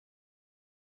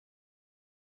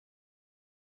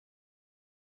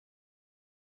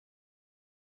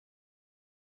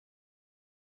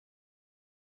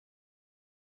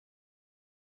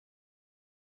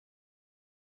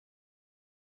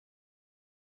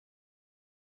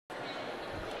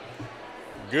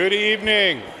Good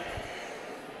evening.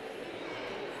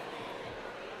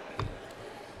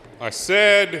 I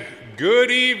said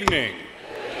good evening.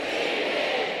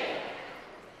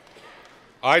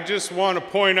 I just want to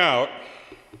point out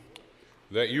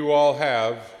that you all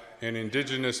have an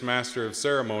Indigenous Master of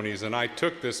Ceremonies, and I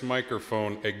took this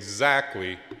microphone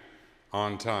exactly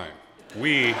on time.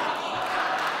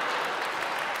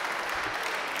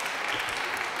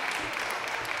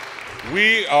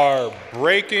 We are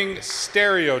breaking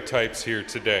stereotypes here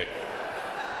today.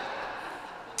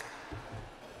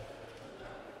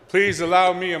 Please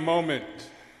allow me a moment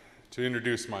to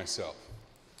introduce myself.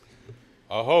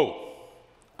 Aho,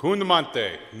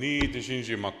 Kundamante, ni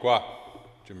Dijinji Makwa,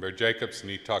 Jimber Jacobs,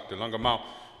 ni Tak de Langamau,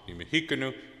 ni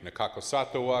Mexicanu,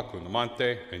 Nakakosatawa,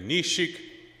 Kundamante, and Nishik,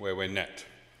 Wewenet.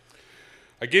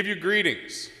 I give you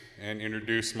greetings and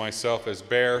introduce myself as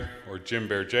Bear or Jim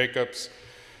Bear Jacobs,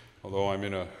 although I'm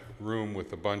in a room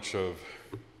with a bunch of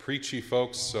preachy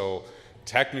folks, so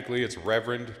technically it's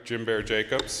Reverend Jim Bear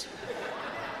Jacobs.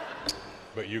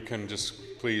 But you can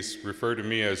just please refer to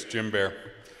me as Jim Bear.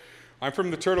 I'm from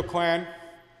the Turtle Clan.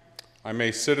 I'm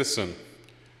a citizen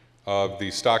of the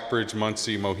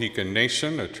Stockbridge-Munsee Mohican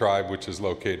Nation, a tribe which is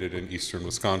located in eastern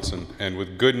Wisconsin. And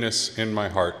with goodness in my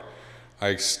heart, I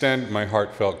extend my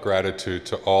heartfelt gratitude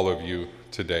to all of you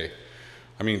today.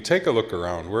 I mean, take a look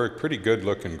around. We're a pretty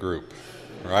good-looking group,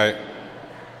 right?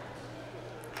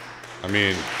 I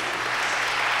mean,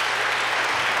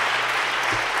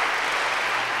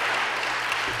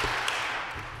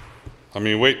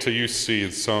 wait till you see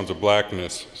the Sounds of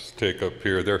Blackness take up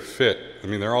here. They're fit. I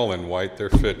mean, they're all in white.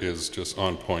 Their fit is just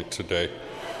on point today.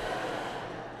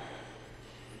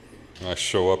 I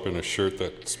show up in a shirt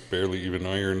that's barely even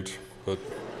ironed, but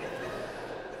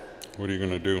what are you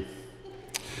going to do?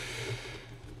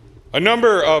 A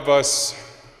number of us,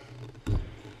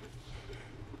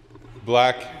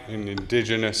 Black and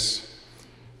Indigenous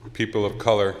people of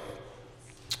color,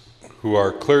 who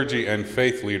are clergy and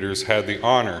faith leaders, had the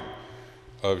honor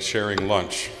of sharing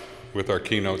lunch with our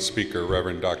keynote speaker,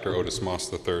 Reverend Dr. Otis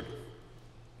Moss III.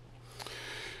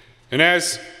 And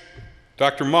as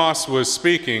Dr. Moss was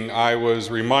speaking, I was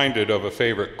reminded of a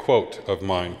favorite quote of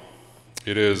mine.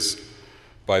 It is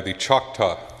by the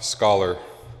Choctaw scholar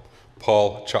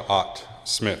Paul Cha'at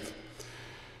Smith.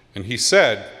 And he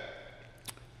said,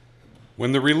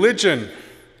 "When the religion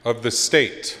of the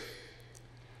state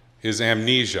is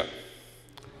amnesia,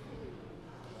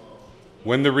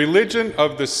 when the religion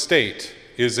of the state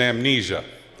is amnesia,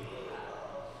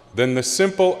 then the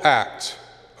simple act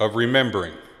of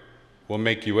remembering will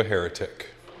make you a heretic."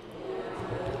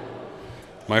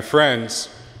 My friends,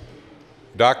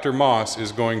 Dr. Moss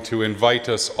is going to invite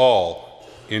us all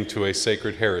into a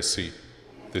sacred heresy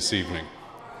this evening.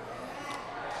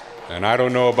 And I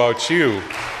don't know about you,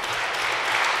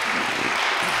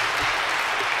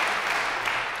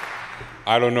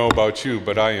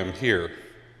 but I am here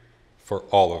for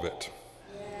all of it.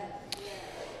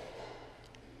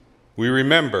 We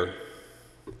remember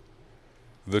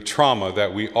the trauma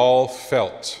that we all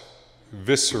felt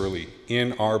viscerally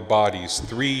in our bodies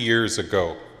 3 years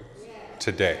ago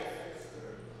today.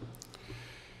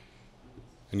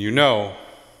 And you know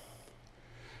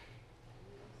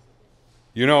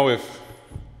if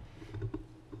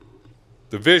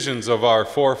the visions of our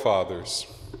forefathers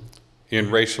in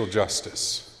racial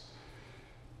justice,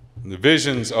 the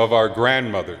visions of our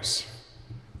grandmothers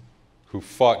who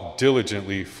fought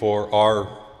diligently for our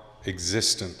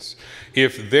existence,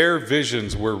 if their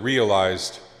visions were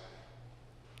realized,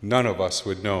 none of us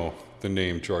would know the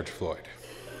name George Floyd.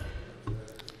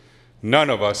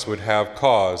 None of us would have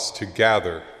cause to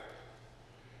gather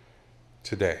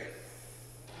today.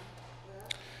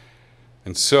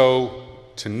 And so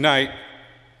tonight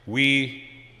we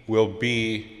will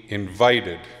be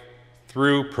invited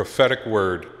through prophetic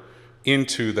word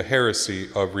into the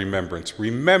heresy of remembrance,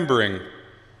 remembering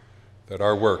that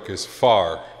our work is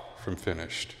far from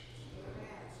finished.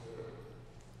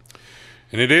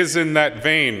 And it is in that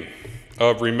vein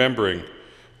of remembering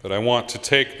that I want to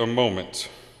take a moment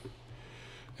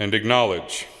and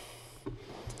acknowledge.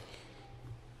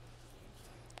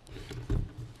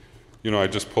 I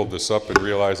just pulled this up and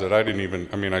realized that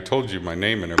I told you my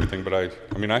name and everything, but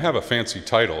I have a fancy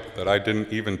title that I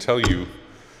didn't even tell you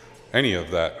any of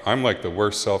that. I'm like the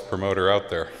worst self-promoter out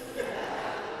there.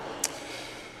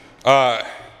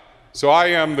 So I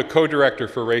am the co-director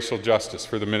for racial justice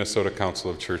for the Minnesota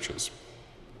Council of Churches.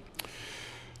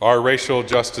 Our racial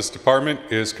justice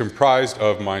department is comprised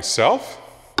of myself,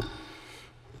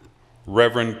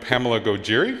 Reverend Pamela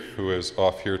Gojiri, who is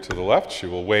off here to the left, she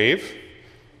will wave,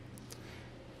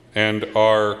 and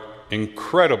our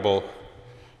incredible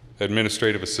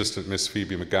Administrative Assistant Miss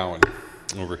Phoebe McGowan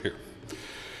over here.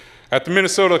 At the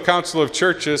Minnesota Council of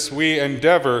Churches, we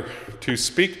endeavor to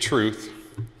speak truth,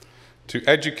 to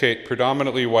educate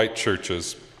predominantly white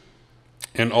churches,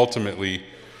 and ultimately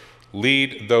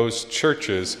lead those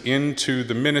churches into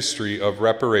the ministry of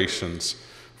reparations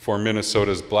for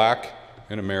Minnesota's Black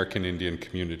and American Indian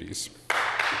communities.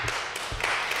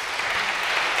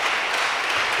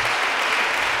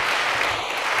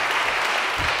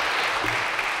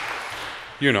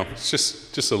 You know, it's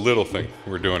just a little thing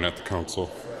we're doing at the council.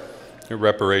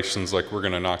 Reparations, like we're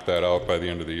going to knock that out by the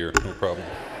end of the year, no problem.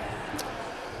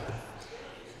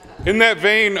 In that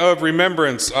vein of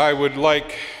remembrance, I would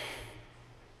like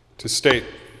to state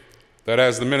that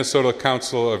as the Minnesota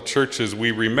Council of Churches,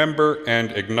 we remember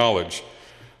and acknowledge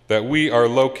that we are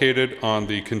located on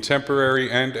the contemporary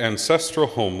and ancestral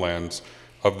homelands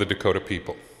of the Dakota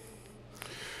people.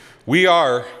 We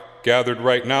are gathered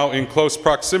right now in close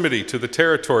proximity to the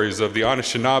territories of the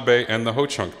Anishinaabe and the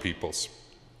Ho-Chunk peoples.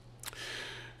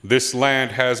 This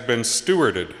land has been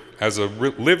stewarded as a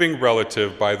living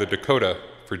relative by the Dakota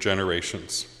for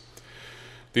generations.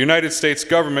 The United States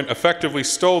government effectively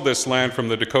stole this land from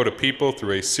the Dakota people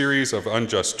through a series of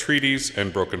unjust treaties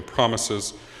and broken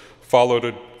promises,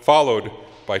 followed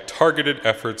by targeted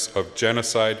efforts of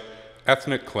genocide,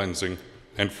 ethnic cleansing,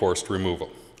 and forced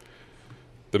removal.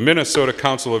 The Minnesota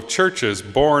Council of Churches,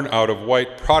 born out of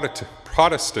white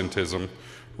Protestantism,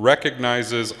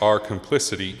 recognizes our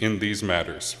complicity in these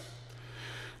matters.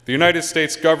 The United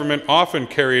States government often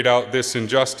carried out this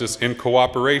injustice in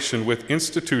cooperation with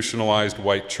institutionalized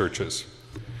white churches.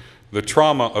 The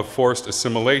trauma of forced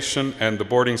assimilation and the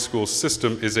boarding school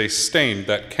system is a stain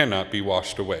that cannot be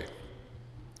washed away.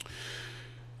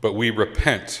 But we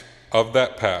repent of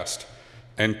that past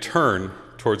and turn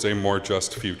towards a more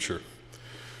just future.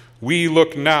 We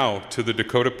look now to the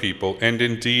Dakota people, and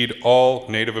indeed all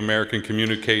Native American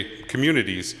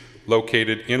communities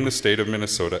located in the state of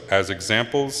Minnesota, as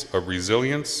examples of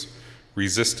resilience,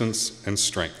 resistance, and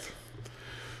strength.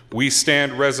 We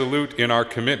stand resolute in our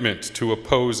commitment to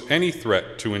oppose any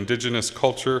threat to indigenous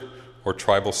culture or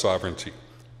tribal sovereignty,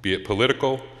 be it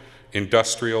political,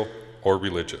 industrial, or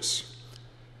religious.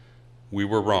 We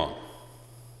were wrong.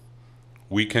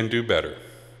 We can do better.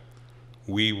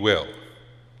 We will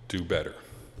do better.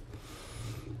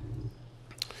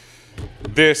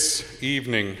 This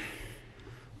evening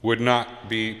would not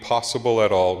be possible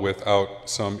at all without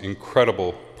some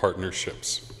incredible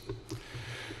partnerships.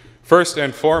 First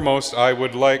and foremost, I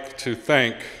would like to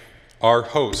thank our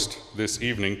host this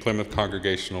evening, Plymouth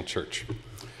Congregational Church.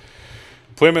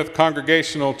 Plymouth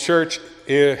Congregational Church,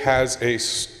 it has a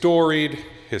storied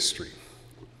history.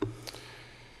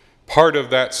 Part of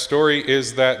that story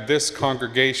is that this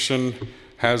congregation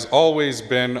has always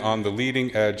been on the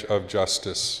leading edge of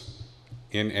justice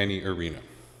in any arena.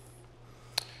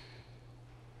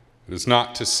 It is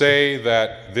not to say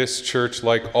that this church,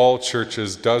 like all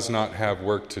churches, does not have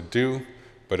work to do,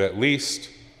 but at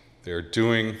least they're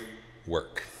doing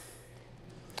work.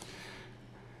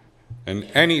 And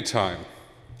anytime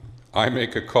I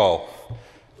make a call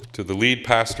to the lead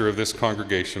pastor of this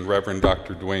congregation, Reverend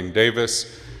Dr. DeWayne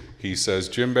Davis, he says,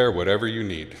 "Jim Bear, whatever you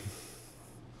need."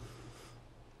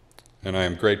 And I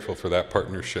am grateful for that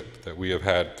partnership that we have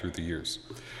had through the years.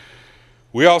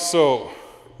 We also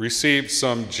received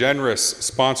some generous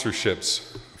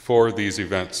sponsorships for these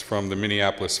events from the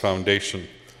Minneapolis Foundation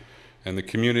and the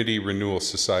Community Renewal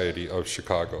Society of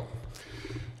Chicago.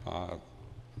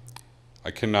 I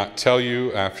cannot tell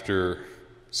you, after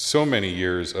so many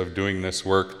years of doing this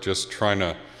work, just trying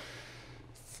to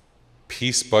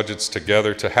piece budgets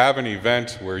together, to have an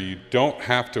event where you don't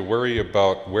have to worry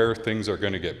about where things are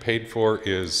going to get paid for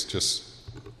is just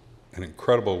an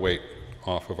incredible weight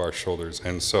off of our shoulders.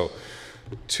 And so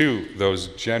to those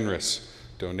generous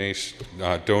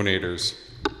donators,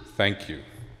 thank you.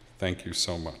 Thank you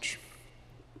so much.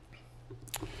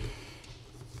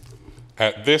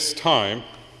 At this time,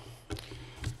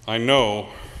 I know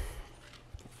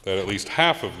that at least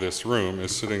half of this room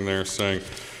is sitting there saying,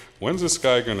 when's this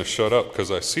guy going to shut up?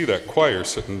 Because I see that choir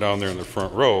sitting down there in the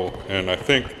front row, and I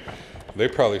think they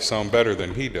probably sound better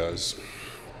than he does.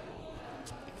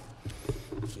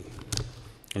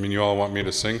 I mean, you all want me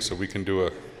to sing so we can do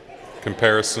a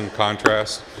comparison,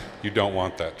 contrast? You don't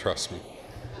want that, trust me.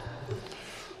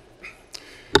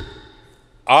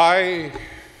 I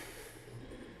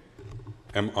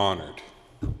am honored,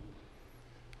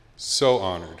 so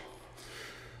honored.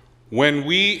 When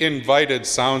we invited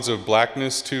Sounds of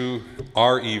Blackness to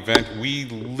our event, we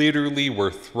literally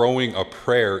were throwing a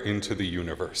prayer into the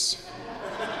universe.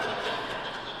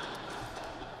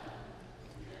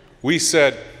 We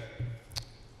said,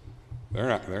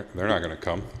 they're not going to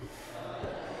come.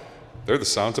 They're the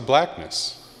Sounds of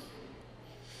Blackness.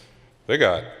 They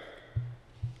got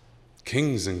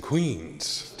kings and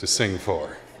queens to sing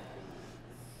for.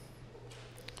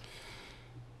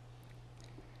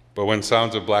 But when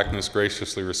Sounds of Blackness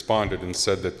graciously responded and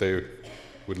said that they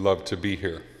would love to be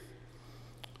here,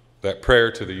 that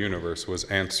prayer to the universe was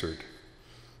answered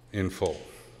in full.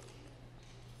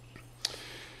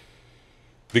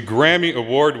 The Grammy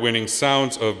Award-winning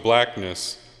Sounds of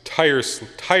Blackness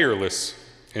tirelessly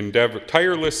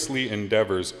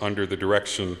endeavors under the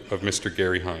direction of Mr.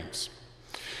 Gary Hines.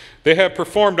 They have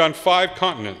performed on 5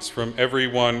 continents, from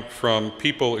everyone from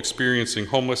people experiencing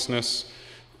homelessness,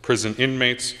 prison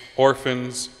inmates,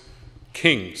 orphans,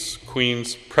 kings,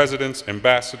 queens, presidents,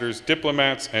 ambassadors,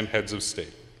 diplomats, and heads of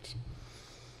state.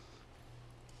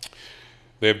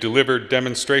 They have delivered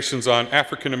demonstrations on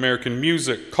African American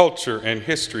music, culture, and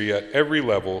history at every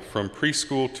level, from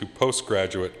preschool to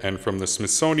postgraduate, and from the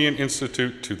Smithsonian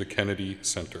Institute to the Kennedy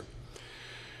Center.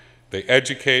 They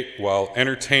educate while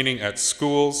entertaining at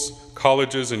schools,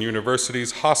 colleges and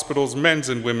universities, hospitals, men's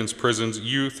and women's prisons,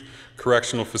 youth,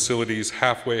 correctional facilities,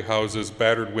 halfway houses,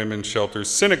 battered women's shelters,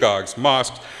 synagogues,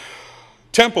 mosques,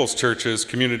 temples, churches,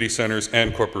 community centers,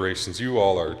 and corporations. You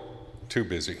all are too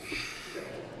busy.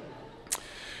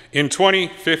 In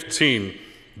 2015,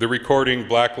 the recording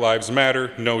Black Lives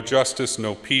Matter, No Justice,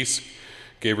 No Peace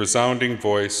gave resounding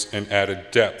voice and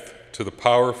added depth to the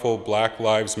powerful Black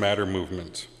Lives Matter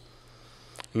movement.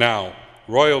 Now,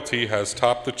 Royalty has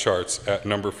topped the charts at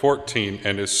number 14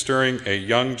 and is stirring a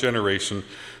young generation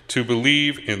to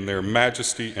believe in their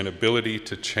majesty and ability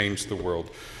to change the world.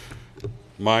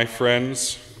 My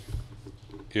friends,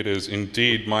 it is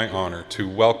indeed my honor to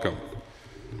welcome,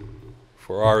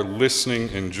 for our listening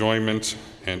enjoyment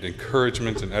and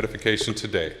encouragement and edification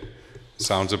today,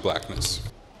 Sounds of Blackness.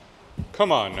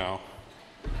 Come on now.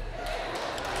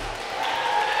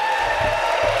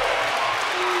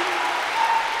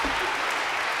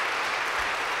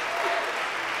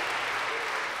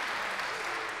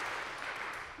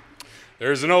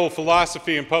 There's an old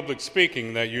philosophy in public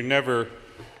speaking that you never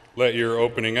let your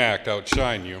opening act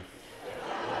outshine you.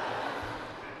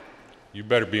 You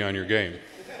better be on your game.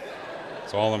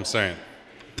 That's all I'm saying.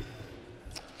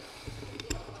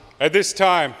 At this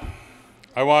time,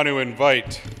 I want to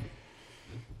invite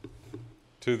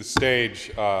to the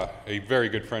stage a very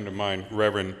good friend of mine,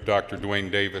 Reverend Dr.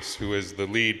 DeWayne Davis, who is the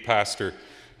lead pastor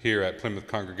here at Plymouth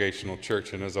Congregational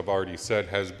Church, and as I've already said,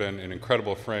 has been an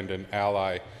incredible friend and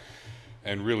ally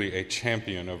and really a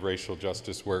champion of racial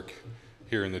justice work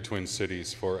here in the Twin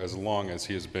Cities for as long as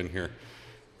he has been here.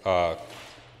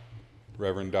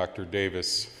 Reverend Dr.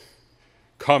 Davis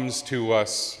comes to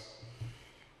us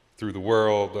through the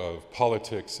world of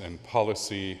politics and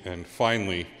policy, and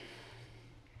finally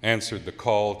answered the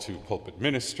call to pulpit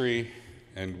ministry,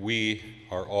 and we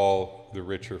are all the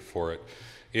richer for it.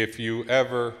 If you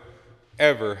ever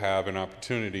have an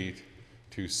opportunity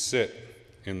to sit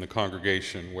in the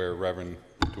congregation where Reverend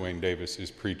DeWayne Davis is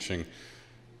preaching,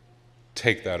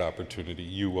 take that opportunity.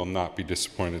 You will not be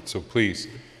disappointed. So please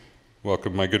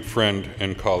welcome my good friend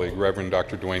and colleague, Reverend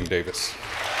Dr. DeWayne Davis.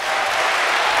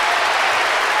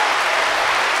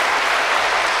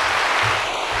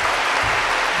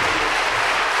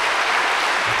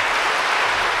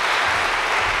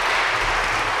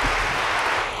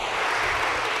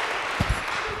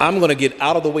 I'm going to get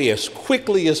out of the way as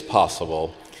quickly as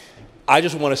possible. I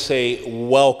just want to say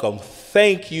welcome.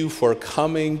 Thank you for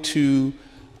coming to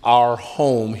our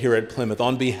home here at Plymouth.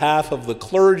 On behalf of the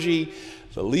clergy,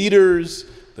 the leaders,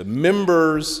 the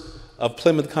members of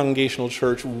Plymouth Congregational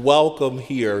Church, welcome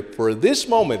here. For this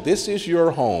moment, this is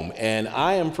your home, and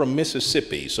I am from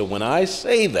Mississippi. So when I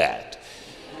say that,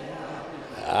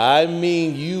 I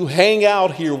mean you hang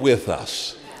out here with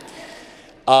us.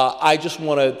 I just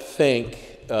want to thank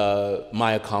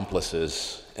my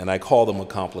accomplices. And I call them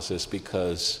accomplices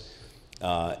because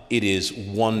it is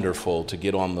wonderful to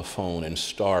get on the phone and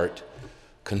start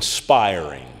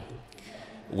conspiring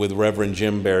with Reverend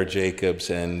Jim Bear Jacobs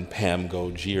and Pam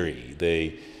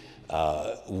Gojiri.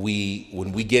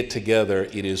 When we get together,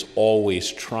 it is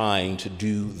always trying to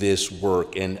do this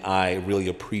work, and I really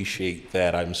appreciate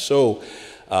that. I'm so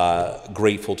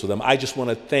grateful to them. I just want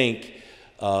to thank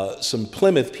some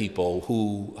Plymouth people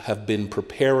who have been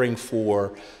preparing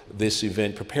for this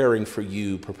event, preparing for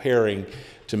you, preparing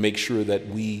to make sure that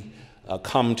we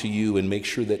come to you and make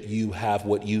sure that you have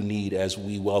what you need as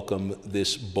we welcome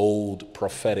this bold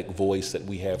prophetic voice that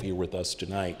we have here with us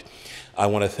tonight. I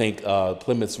want to thank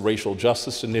Plymouth's Racial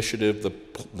Justice Initiative,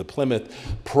 the Plymouth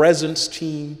Presence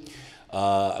team,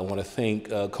 I want to thank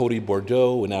Cody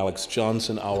Bordeaux and Alex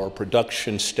Johnson, our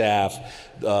production staff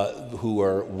who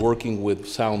are working with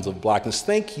Sounds of Blackness.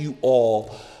 Thank you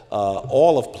all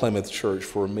of Plymouth Church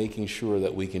for making sure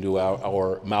that we can do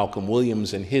our Malcolm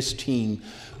Williams and his team.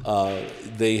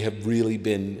 They have really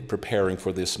been preparing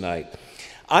for this night.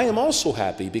 I am also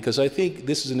happy because I think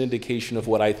this is an indication of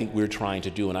what I think we're trying to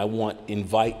do, and I want to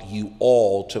invite you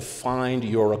all to find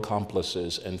your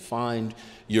accomplices and find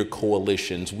your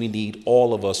coalitions. We need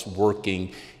all of us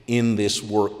working in this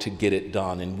work to get it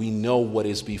done, and we know what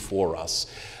is before us.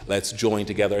 Let's join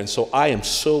together. And so I am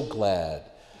so glad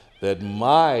that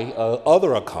my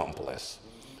other accomplice,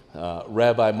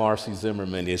 Rabbi Marcia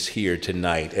Zimmerman, is here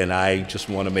tonight, and I just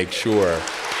want to make sure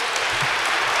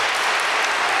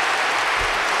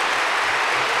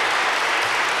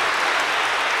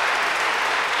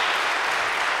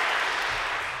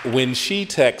when she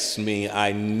texts me,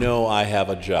 I know I have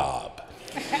a job.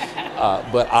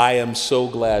 But I am so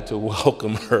glad to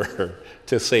welcome her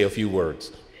to say a few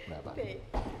words. Rabbi.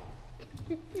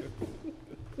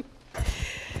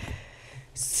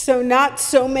 So not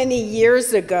so many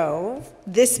years ago,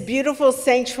 this beautiful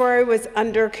sanctuary was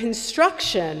under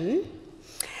construction,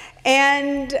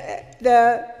 and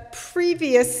the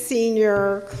previous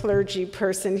senior clergy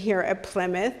person here at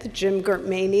Plymouth, Jim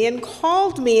Gertmanian,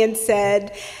 called me and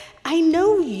said, I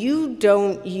know you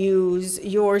don't use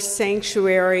your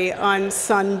sanctuary on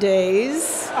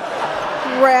Sundays,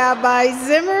 Rabbi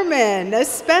Zimmerman,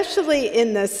 especially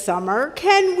in the summer.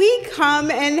 Can we come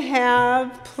and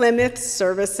have Plymouth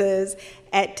services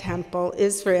at Temple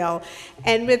Israel?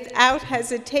 And without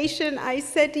hesitation, I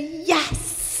said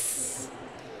yes.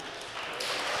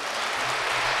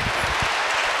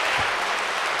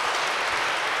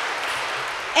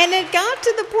 And it got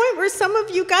to the point where some of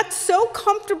you got so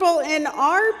comfortable in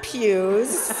our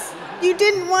pews, you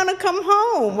didn't want to come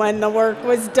home when the work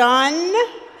was done.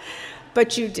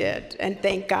 But you did, and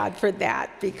thank God for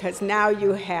that, because now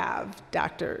you have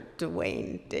Dr.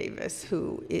 DeWayne Davis,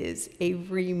 who is a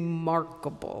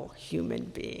remarkable human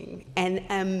being, an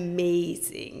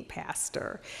amazing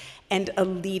pastor, and a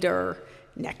leader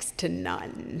next to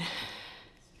none.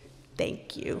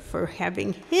 Thank you for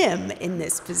having him in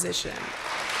this position.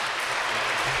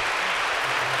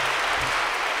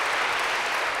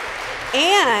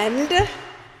 And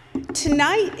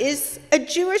tonight is a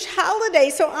Jewish holiday,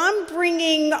 so I'm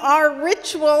bringing our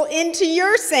ritual into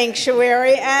your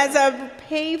sanctuary as a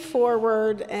pay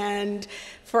forward and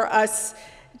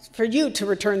for you to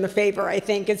return the favor, I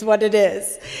think is what it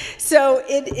is. So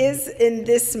it is in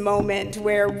this moment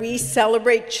where we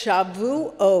celebrate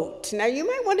Shavuot. Now you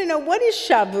might want to know, what is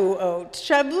Shavuot?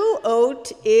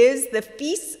 Shavuot is the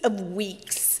Feast of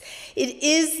Weeks. It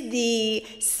is the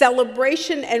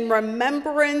celebration and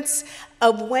remembrance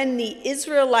of when the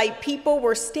Israelite people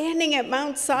were standing at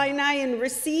Mount Sinai and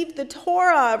received the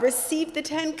Torah, received the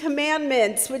 10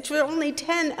 Commandments, which were only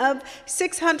 10 of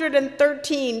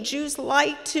 613. Jews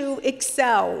like to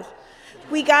excel.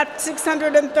 We got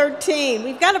 613.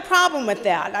 We've got a problem with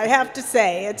that, I have to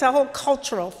say. It's a whole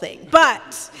cultural thing.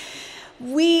 But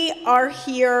we are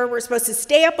here, we're supposed to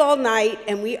stay up all night,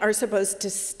 and we are supposed to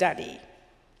study.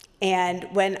 And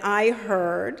when I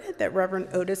heard that Reverend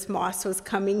Otis Moss was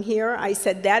coming here, I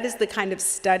said, that is the kind of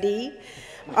study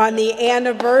on the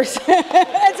anniversary.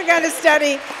 That's the kind of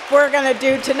study we're going to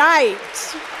do tonight.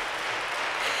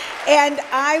 And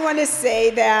I want to say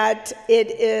that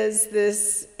it is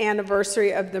this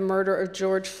anniversary of the murder of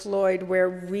George Floyd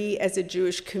where we as a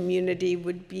Jewish community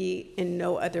would be in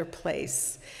no other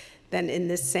place than in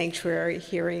this sanctuary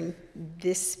hearing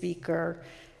this speaker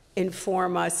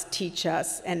inform us, teach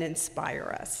us, and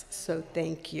inspire us. So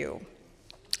thank you.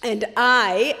 And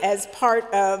I, as part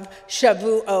of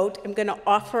Shavuot, am going to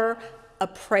offer a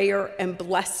prayer and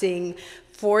blessing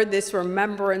for this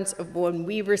remembrance of when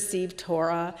we received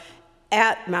Torah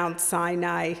at Mount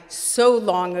Sinai so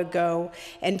long ago.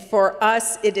 And for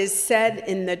us, it is said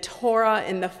in the Torah,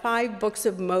 in the 5 books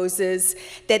of Moses,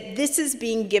 that this is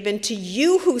being given to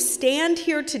you who stand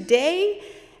here today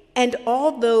and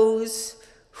all those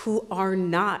who are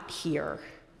not here,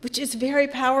 which is very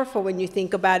powerful when you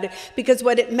think about it, because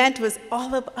what it meant was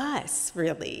all of us,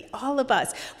 really, all of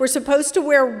us. We're supposed to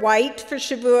wear white for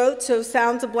Shavuot, so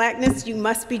Sounds of Blackness, you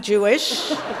must be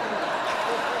Jewish.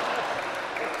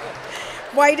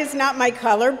 White is not my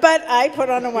color, but I put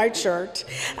on a white shirt.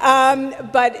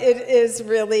 But it is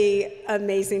really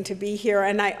amazing to be here,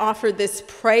 and I offer this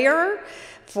prayer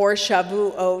for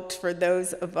Shavuot, for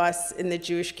those of us in the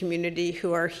Jewish community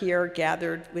who are here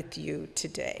gathered with you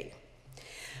today.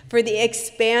 For the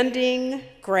expanding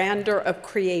grandeur of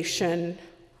creation,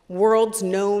 worlds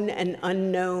known and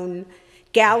unknown,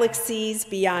 galaxies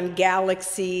beyond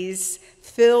galaxies,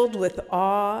 filled with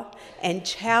awe and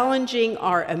challenging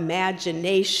our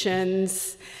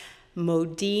imaginations.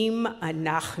 Modim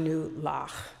anachnu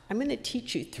lach. I'm going to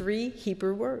teach you 3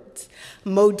 Hebrew words.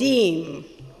 Modim.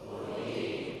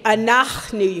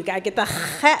 Anachnu. You got to get the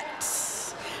chet.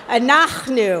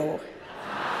 Anachnu.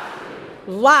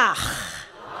 Lach.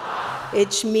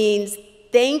 Which means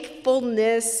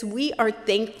thankfulness. We are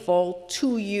thankful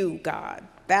to you, God.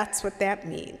 That's what that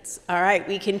means. All right,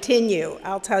 we continue.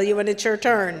 I'll tell you when it's your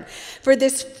turn. For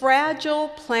this fragile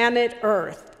planet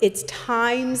Earth, its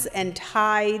times and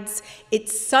tides,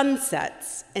 its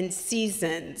sunsets and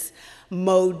seasons,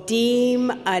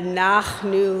 Modim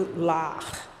anachnu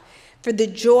lach. For the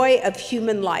joy of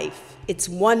human life, its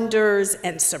wonders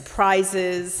and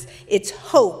surprises, its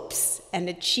hopes and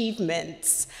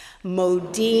achievements,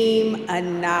 Modim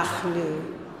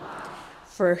anachnu.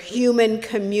 For human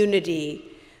community,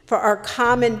 for our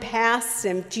common past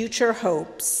and future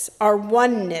hopes, our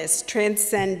oneness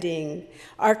transcending,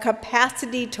 our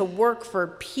capacity to work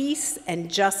for peace and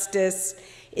justice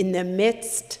in the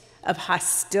midst of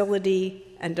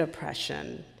hostility and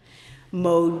oppression.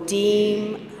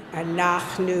 Modim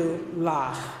anachnu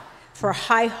lach. For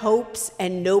high hopes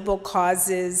and noble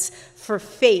causes, for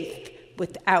faith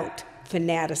without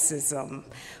fanaticism,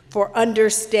 for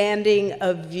understanding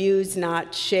of views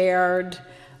not shared,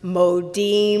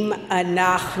 Modim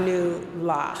anachnu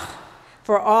lach.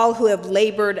 For all who have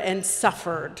labored and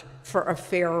suffered for a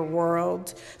fairer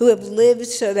world, who have lived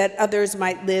so that others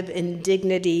might live in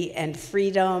dignity and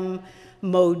freedom,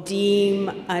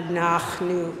 Modim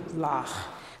anachnu lach.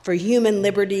 For human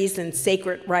liberties and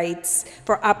sacred rights,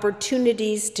 for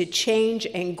opportunities to change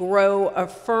and grow,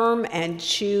 affirm and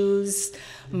choose,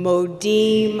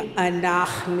 Modim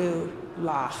anachnu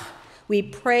lach. We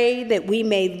pray that we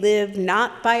may live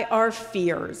not by our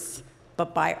fears,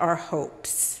 but by our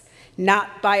hopes,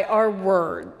 not by our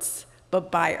words, but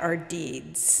by our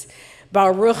deeds.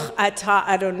 Baruch atah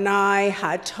Adonai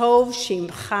hatov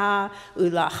shimcha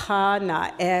ulacha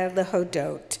na'eh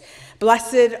lehodot.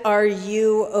 Blessed are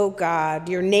you, O God.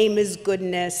 Your name is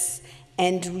goodness,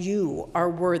 and you are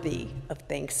worthy of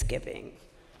thanksgiving.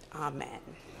 Amen.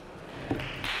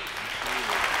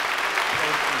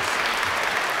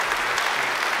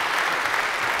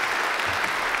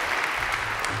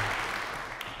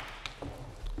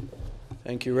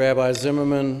 Thank you, Rabbi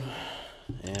Zimmerman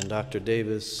and Dr.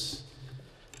 Davis.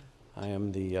 I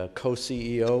am the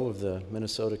co-CEO of the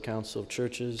Minnesota Council of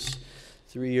Churches.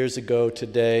 3 years ago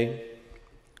today,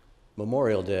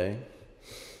 Memorial Day,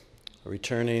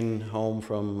 returning home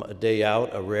from a day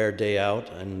out, a rare day out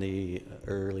in the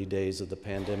early days of the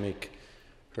pandemic,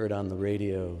 heard on the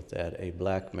radio that a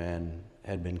black man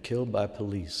had been killed by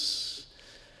police.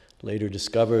 Later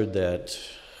discovered that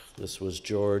this was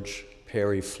George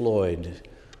Perry Floyd,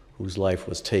 whose life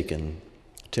was taken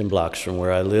 10 blocks from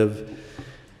where I live.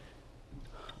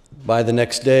 By the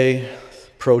next day,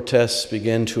 protests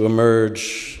began to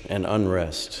emerge and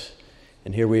unrest.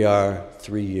 And here we are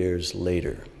 3 years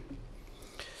later.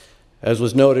 As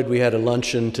was noted, we had a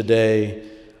luncheon today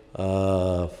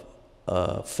for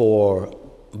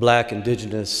Black,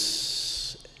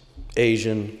 Indigenous,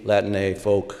 Asian, Latinx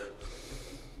folk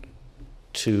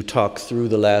to talk through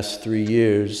the last 3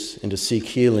 years and to seek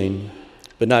healing,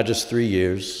 but not just 3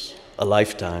 years, a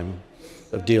lifetime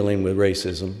of dealing with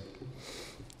racism.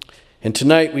 And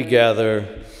tonight we gather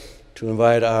to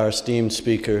invite our esteemed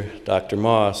speaker, Dr.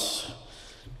 Moss,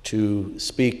 to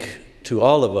speak to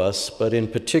all of us, but in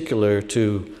particular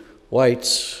to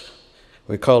whites.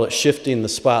 We call it shifting the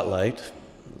spotlight.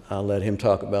 I'll let him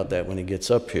talk about that when he gets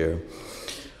up here.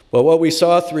 But what we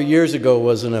saw 3 years ago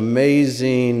was an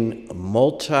amazing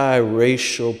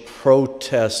multiracial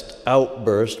protest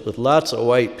outburst with lots of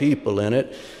white people in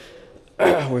it.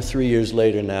 We're 3 years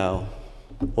later now.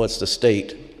 What's the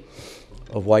state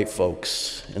of white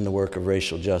folks in the work of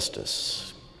racial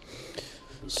justice?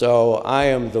 So I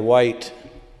am the white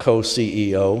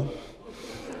co-CEO.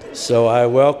 So I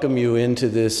welcome you into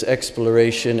this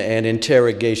exploration and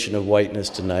interrogation of whiteness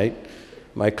tonight.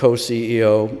 My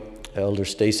co-CEO, Elder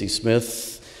Stacy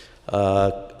Smith,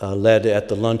 led at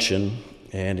the luncheon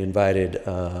and invited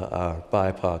our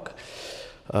BIPOC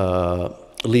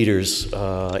leaders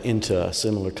into a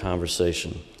similar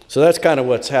conversation. So that's kind of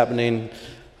what's happening.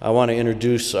 I want to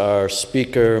introduce our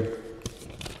speaker,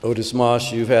 Otis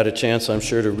Moss. You've had a chance, I'm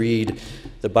sure, to read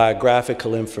the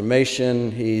biographical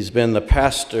information. He's been the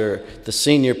pastor, the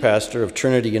senior pastor of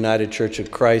Trinity United Church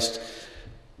of Christ.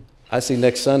 I see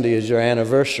next Sunday is your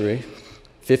anniversary.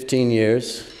 15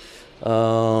 years.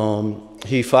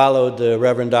 he followed the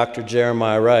Reverend Dr.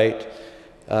 Jeremiah Wright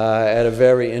at a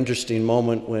very interesting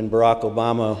moment when Barack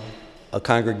Obama, a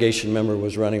congregation member,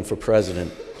 was running for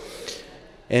president.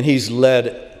 And he's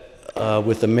led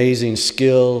with amazing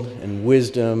skill and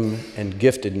wisdom and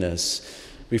giftedness.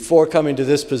 Before coming to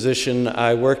this position,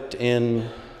 I worked in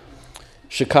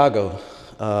Chicago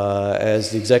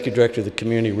as the executive director of the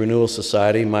Community Renewal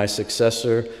Society. My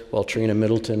successor, Waltrina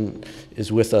Middleton,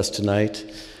 is with us tonight.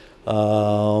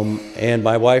 And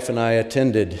my wife and I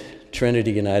attended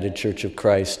Trinity United Church of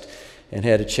Christ and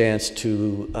had a chance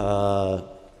to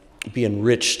be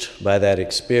enriched by that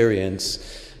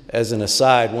experience. As an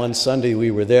aside, one Sunday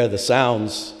we were there, the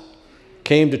Sounds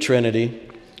came to Trinity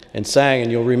and sang,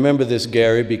 and you'll remember this,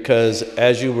 Gary, because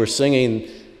as you were singing,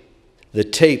 the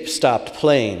tape stopped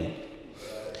playing,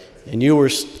 and you were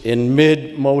in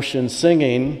mid-motion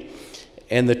singing,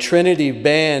 and the Trinity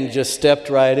band just stepped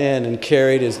right in and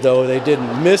carried as though they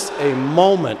didn't miss a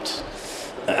moment.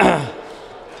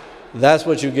 That's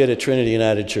what you get at Trinity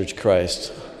United Church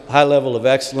Christ. High level of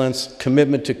excellence,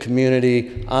 commitment to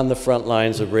community on the front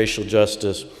lines of racial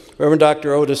justice. Reverend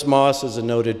Dr. Otis Moss is a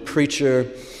noted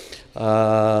preacher.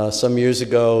 Some years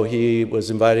ago, he was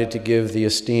invited to give the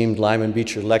esteemed Lyman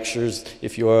Beecher Lectures.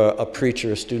 If you're a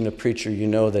preacher, a student of preacher, you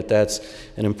know that that's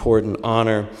an important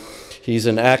honor. He's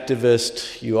an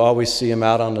activist. You always see him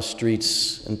out on the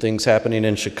streets and things happening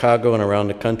in Chicago and around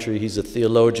the country. He's a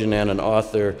theologian and an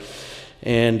author.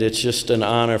 And it's just an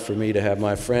honor for me to have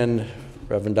my friend,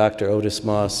 Reverend Dr. Otis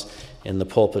Moss, in the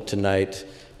pulpit tonight.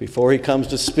 Before he comes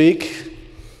to speak,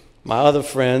 my other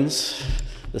friends,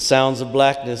 the Sounds of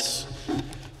Blackness,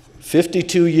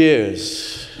 52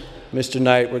 years. Mr.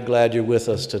 Knight, we're glad you're with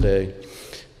us today.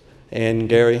 And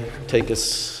Gary, take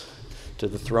us to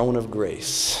the throne of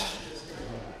grace.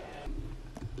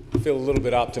 I feel a little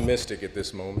bit optimistic at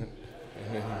this moment.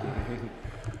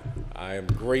 I am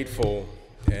grateful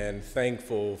and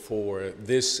thankful for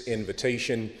this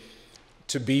invitation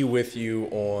to be with you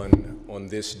on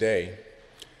this day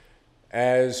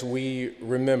as we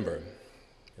remember,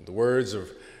 in the words of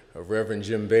Reverend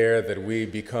Jim Baer, that we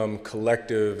become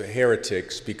collective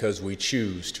heretics because we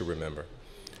choose to remember,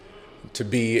 to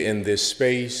be in this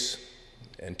space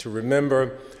and to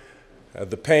remember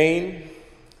the pain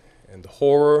and the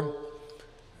horror,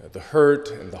 the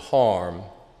hurt and the harm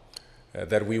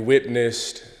that we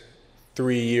witnessed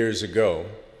 3 years ago.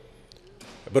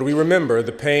 But we remember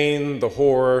the pain, the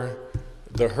horror,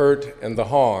 the hurt, and the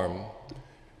harm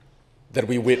that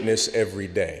we witness every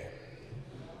day.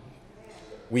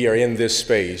 We are in this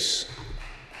space,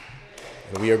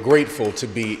 and we are grateful to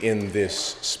be in this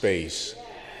space,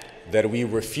 that we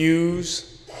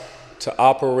refuse to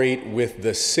operate with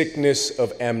the sickness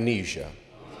of amnesia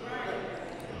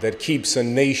that keeps a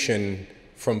nation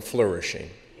from flourishing.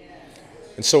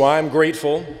 And so I'm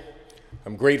grateful.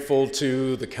 I'm grateful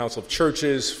to the Council of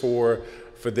Churches for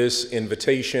this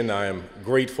invitation. I am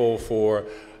grateful for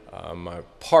my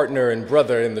partner and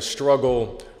brother in the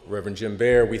struggle, Reverend Jim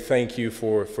Baer. We thank you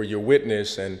for your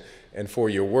witness and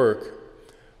for your work.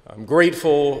 I'm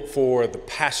grateful for the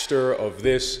pastor of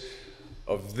this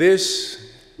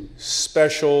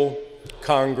special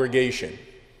congregation.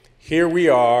 Here we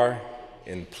are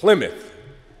in Plymouth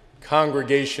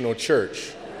Congregational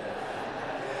Church,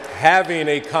 having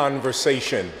a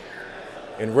conversation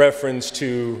in reference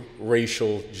to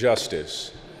racial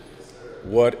justice.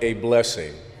 What a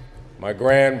blessing. My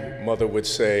grandmother would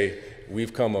say,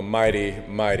 we've come a mighty,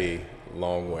 mighty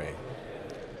long way.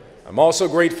 I'm also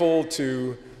grateful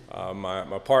to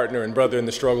my partner and brother in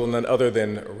the struggle, none other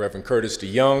than Reverend Curtis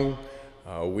DeYoung.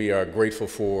 We are grateful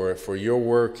for your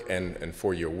work and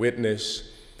for your witness,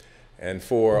 and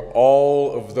for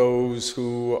all of those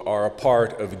who are a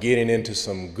part of getting into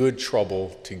some good trouble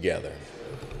together.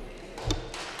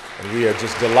 And we are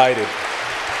just delighted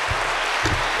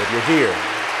that you're here.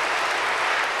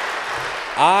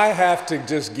 I have to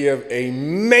just give a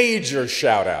major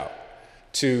shout out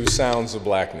to Sounds of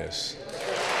Blackness,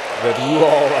 that you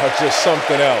all are just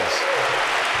something else.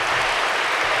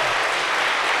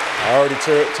 I already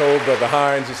told Brother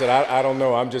Hines, he said, I don't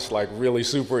know, I'm just like really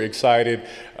super excited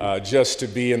just to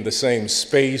be in the same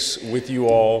space with you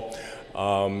all.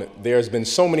 There's been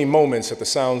so many moments at the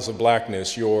Sounds of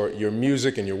Blackness. Your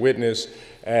music and your witness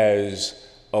has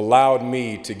allowed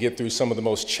me to get through some of the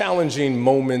most challenging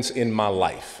moments in my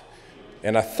life.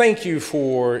 And I thank you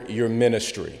for your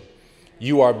ministry.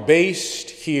 You are based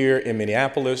here in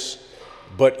Minneapolis,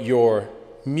 but your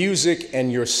music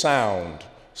and your sound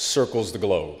circles the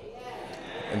globe.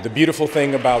 And the beautiful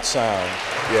thing about sound,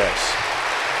 yes.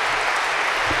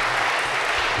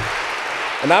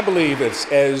 And I believe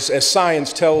as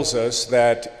science tells us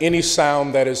that any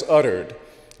sound that is uttered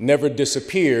never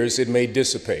disappears, it may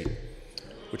dissipate,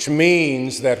 which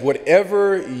means that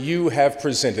whatever you have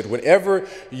presented, whenever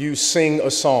you sing a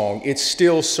song, it's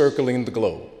still circling the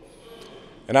globe.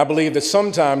 And I believe that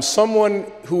sometimes someone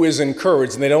who is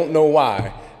encouraged and they don't know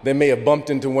why, they may have bumped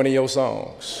into one of your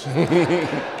songs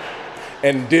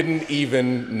and didn't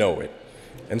even know it.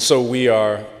 And so we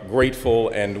are grateful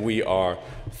and we are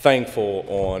thankful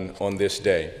on this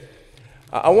day.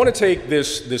 I want to take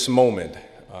this moment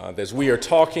as we are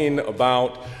talking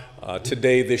about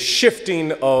today the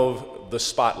shifting of the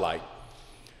spotlight.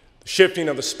 The shifting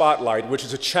of the spotlight, which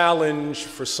is a challenge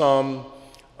for some,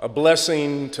 a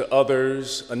blessing to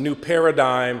others, a new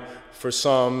paradigm for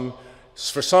some.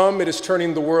 For some, it is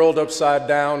turning the world upside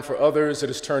down. For others, it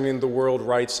is turning the world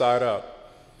right side up.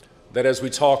 That as we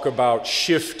talk about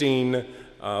shifting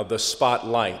the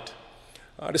spotlight,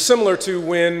 it is similar to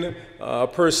when a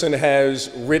person has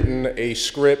written a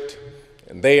script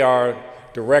and they are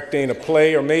directing a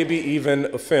play or maybe even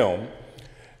a film.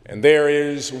 And there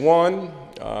is one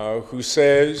who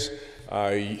says,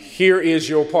 here is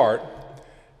your part.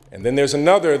 And then there's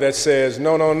another that says,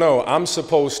 no, I'm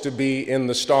supposed to be in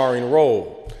the starring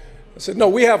role. I said, no,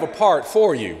 we have a part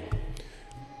for you.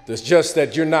 It's just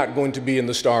that you're not going to be in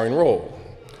the starring role,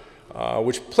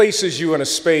 which places you in a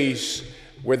space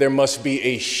where there must be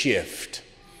a shift.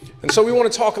 And so we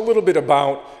want to talk a little bit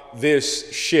about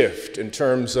this shift in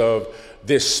terms of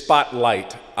this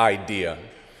spotlight idea.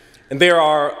 And there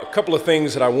are a couple of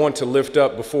things that I want to lift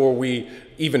up before we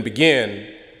even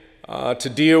begin to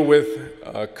deal with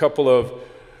a couple of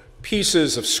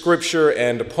pieces of scripture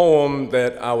and a poem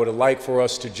that I would like for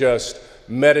us to just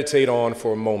meditate on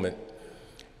for a moment.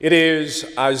 It is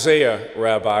Isaiah,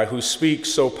 Rabbi, who speaks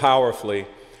so powerfully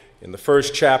in the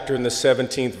first chapter in the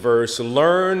 17th verse.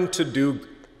 Learn to do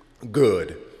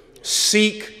good,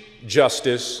 seek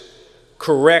justice,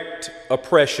 correct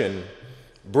oppression,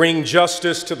 bring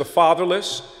justice to the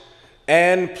fatherless,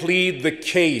 and plead the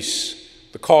case,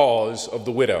 the cause of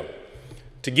the widow.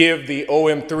 To give the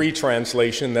OM3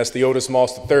 translation, that's the Otis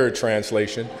Moss III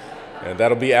translation, and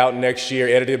that'll be out next year,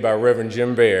 edited by Reverend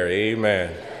Jim Baer.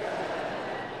 Amen.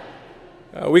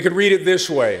 We could read it this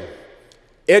way: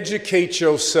 educate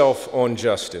yourself on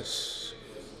justice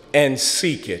and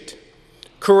seek it.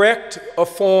 Correct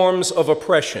forms of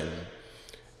oppression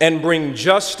and bring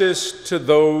justice to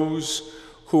those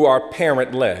who are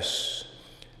parentless,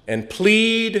 and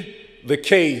plead the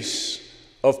case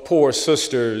of poor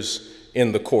sisters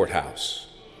in the courthouse.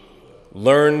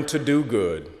 Learn to do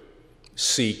good,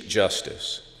 seek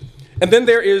justice. And then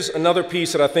there is another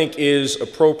piece that I think is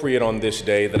appropriate on this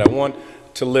day that I want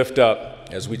to lift up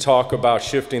as we talk about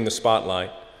shifting the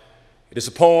spotlight. It is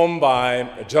a poem by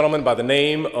a gentleman by the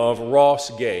name of Ross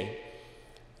Gay.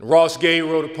 Ross Gay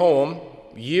wrote a poem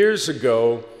years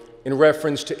ago in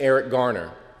reference to Eric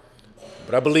Garner.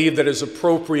 But I believe that is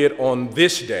appropriate on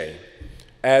this day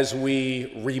as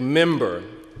we remember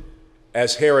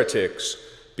as heretics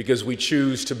because we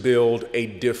choose to build a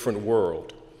different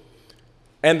world.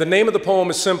 And the name of the poem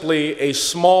is simply A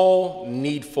Small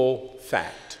Needful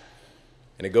Fact.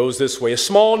 And it goes this way: a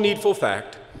small needful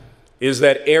fact is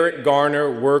that Eric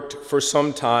Garner worked for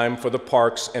some time for the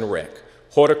Parks and Rec,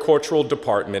 Horticultural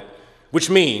Department, which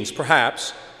means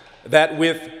perhaps that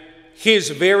with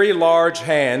his very large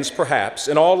hands, perhaps,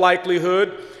 in all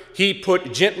likelihood, he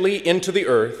put gently into the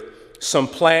earth some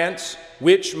plants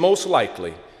which most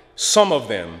likely, some of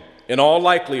them, in all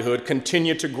likelihood,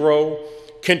 continue to grow,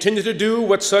 continue to do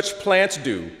what such plants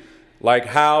do, like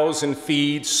house and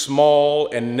feed small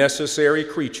and necessary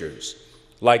creatures,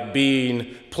 like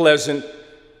being pleasant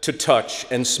to touch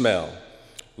and smell,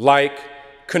 like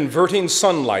converting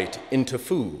sunlight into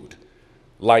food,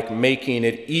 like making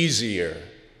it easier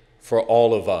for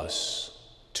all of us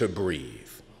to breathe.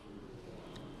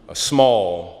 A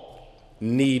small,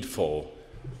 needful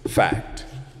fact.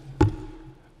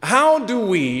 How do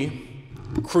we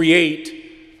create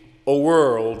a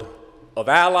world of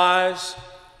allies,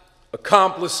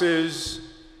 accomplices,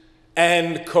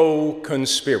 and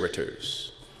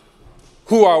co-conspirators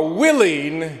who are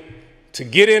willing to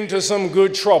get into some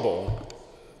good trouble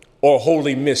or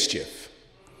holy mischief?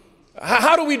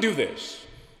 How do we do this?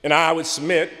 And I would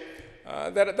submit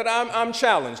that I'm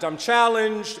challenged. I'm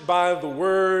challenged by the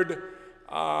word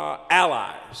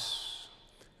allies.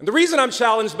 And the reason I'm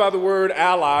challenged by the word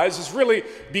allies is really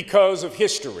because of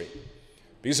history.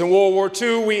 Because in World War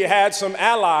II, we had some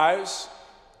allies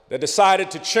that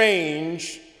decided to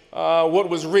change what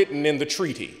was written in the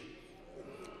treaty.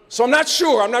 So I'm not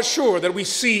sure that we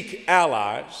seek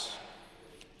allies.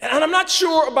 And I'm not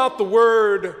sure about the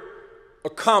word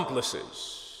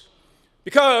accomplices,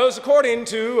 because according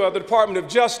to the Department of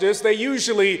Justice, they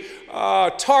usually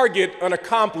target an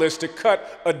accomplice to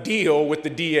cut a deal with the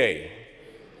DA.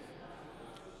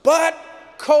 But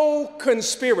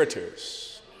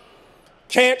co-conspirators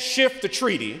can't shift the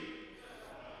treaty.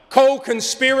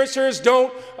 Co-conspirators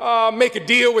don't make a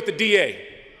deal with the DA.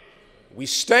 We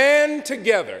stand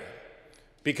together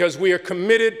because we are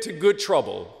committed to good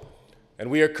trouble, and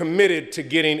we are committed to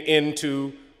getting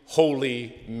into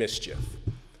holy mischief.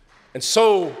 And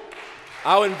so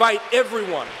I'll invite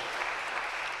everyone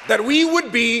that we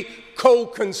would be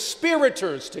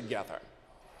co-conspirators together,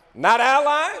 not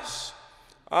allies,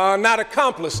 not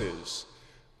accomplices,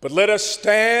 but let us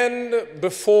stand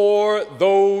before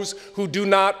those who do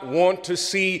not want to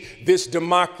see this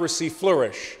democracy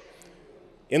flourish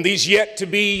in these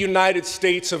yet-to-be United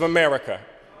States of America.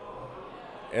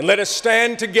 And let us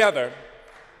stand together,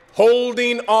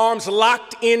 holding arms,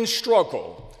 locked in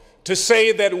struggle, to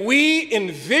say that we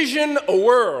envision a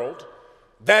world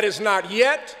that is not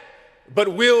yet,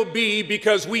 but will be,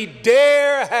 because we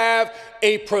dare have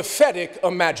a prophetic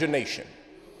imagination.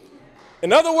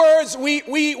 In other words, we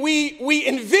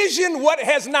envision what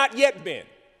has not yet been,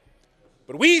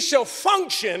 but we shall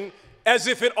function as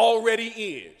if it already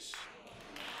is.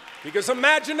 Because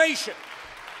imagination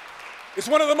is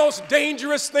one of the most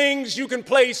dangerous things you can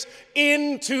place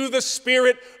into the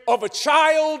spirit of a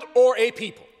child or a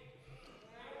people.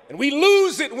 And we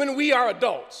lose it when we are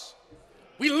adults.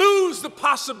 We lose the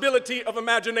possibility of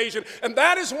imagination. And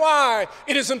that is why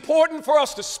it is important for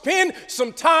us to spend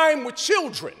some time with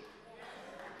children,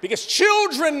 because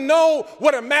children know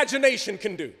what imagination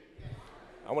can do.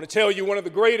 I want to tell you one of the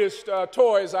greatest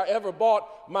toys I ever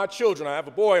bought my children. I have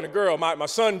a boy and a girl. My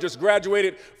son just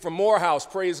graduated from Morehouse,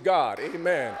 praise God,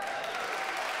 amen.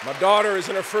 My daughter is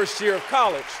in her first year of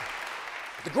college.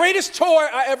 The greatest toy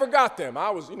I ever got them,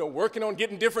 I was working on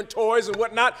getting different toys and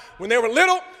whatnot when they were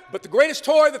little, but the greatest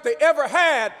toy that they ever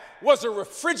had was a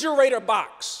refrigerator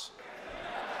box.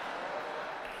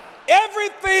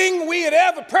 Everything we had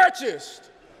ever purchased,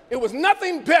 it was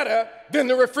nothing better than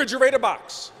the refrigerator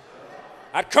box.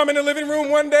 I'd come in the living room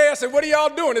one day, I said, "What are y'all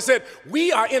doing?" They said,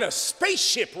 "We are in a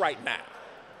spaceship right now.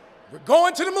 We're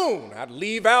going to the moon." I'd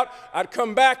leave out, I'd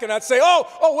come back, and I'd say, oh,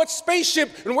 what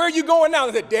spaceship, and where are you going now?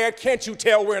 They said, "Dad, can't you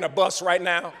tell we're in a bus right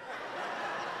now?"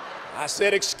 I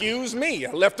said, "Excuse me."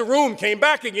 I left the room, came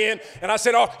back again, and I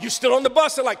said, "Oh, you still on the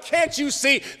bus?" They're like, "Can't you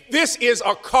see? This is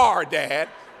a car, Dad."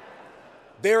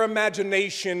 Their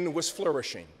imagination was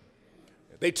flourishing.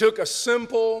 They took a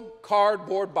simple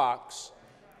cardboard box.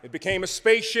 It became a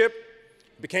spaceship,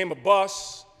 it became a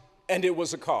bus, and it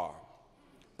was a car.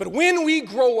 But when we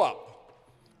grow up,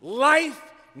 life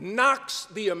knocks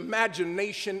the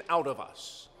imagination out of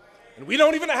us. And we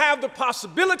don't even have the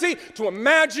possibility to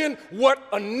imagine what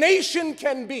a nation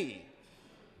can be,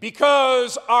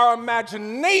 because our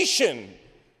imagination,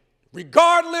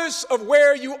 regardless of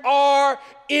where you are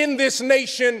in this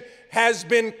nation, has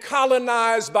been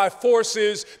colonized by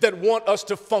forces that want us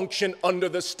to function under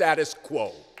the status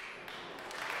quo.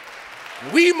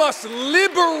 We must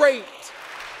liberate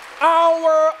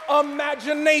our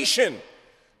imagination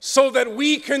so that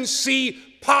we can see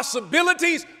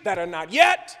possibilities that are not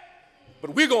yet,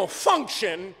 but we're going to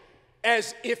function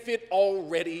as if it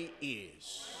already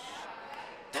is.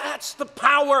 That's the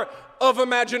power of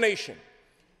imagination.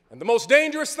 And the most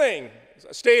dangerous thing, as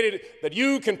I stated, that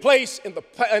you can place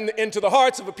into the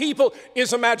hearts of a people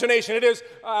is imagination. It is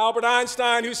Albert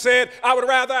Einstein who said, "I would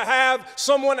rather have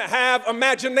someone have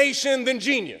imagination than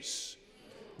genius."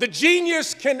 The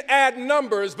genius can add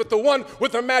numbers, but the one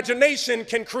with imagination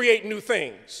can create new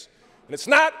things. And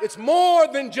it's more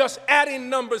than just adding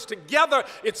numbers together,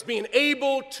 it's being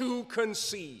able to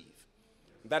conceive.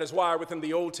 That is why within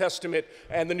the Old Testament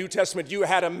and the New Testament, you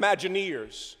had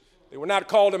Imagineers. They were not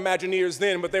called Imagineers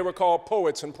then, but they were called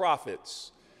poets and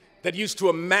prophets that used to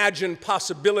imagine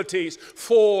possibilities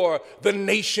for the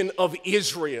nation of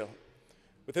Israel.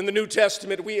 Within the New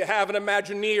Testament, we have an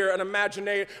Imagineer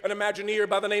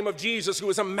by the name of Jesus, who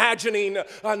is imagining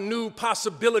new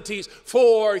possibilities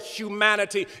for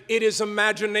humanity. It is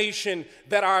imagination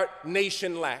that our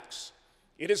nation lacks.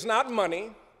 It is not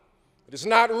money, it is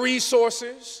not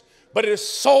resources, but it is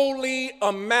solely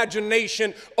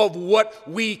imagination of what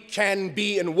we can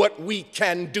be and what we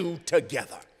can do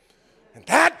together. And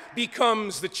that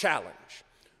becomes the challenge.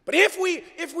 But if we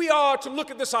are to look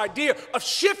at this idea of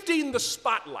shifting the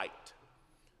spotlight,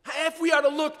 if we are to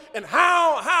look at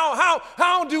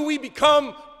how do we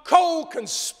become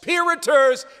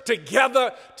co-conspirators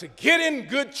together to get in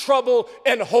good trouble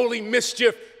and holy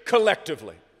mischief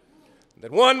collectively?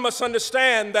 That one must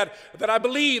understand that I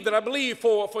believe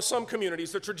for some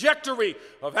communities, the trajectory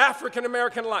of African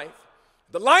American life,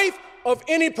 the life of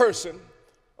any person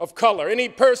of color, any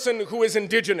person who is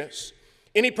indigenous,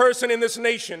 any person in this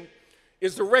nation,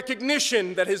 is the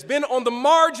recognition that has been on the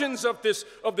margins of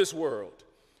this world,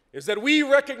 is that we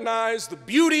recognize the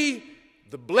beauty,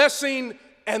 the blessing,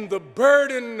 and the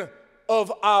burden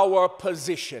of our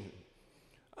position.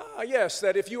 Yes,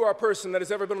 that if you are a person that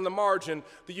has ever been on the margin,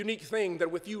 the unique thing that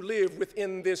with you live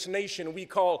within this nation we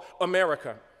call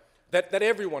America, that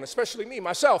everyone, especially me,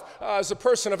 myself, as a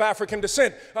person of African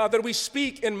descent, that we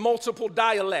speak in multiple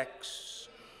dialects.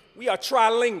 We are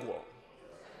trilingual.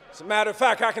 As a matter of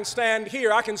fact, I can stand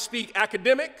here, I can speak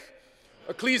academic,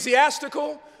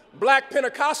 ecclesiastical, Black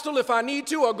Pentecostal if I need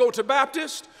to, or go to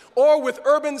Baptist, or with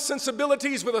urban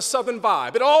sensibilities with a Southern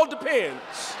vibe. It all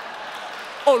depends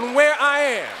on where I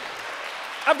am.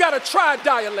 I've got a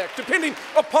tri-dialect depending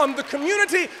upon the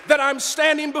community that I'm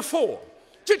standing before.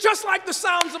 Just like the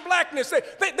Sounds of Blackness,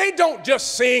 they don't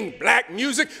just sing black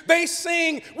music, they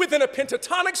sing within a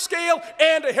pentatonic scale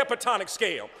and a heptatonic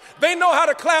scale. They know how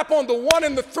to clap on the 1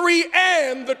 and the 3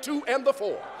 and the 2 and the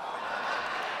 4.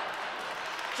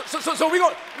 So we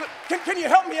go. Can you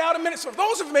help me out a minute? So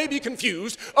those who may be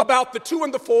confused about the 2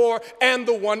 and the 4 and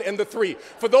the 1 and the 3.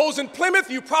 For those in Plymouth,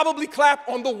 you probably clap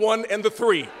on the 1 and the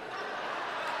 3.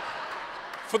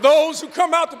 For those who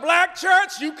come out to Black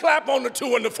church, you clap on the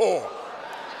 2 and the 4.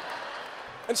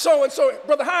 And so,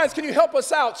 Brother Hines, can you help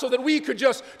us out so that we could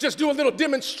just do a little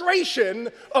demonstration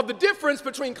of the difference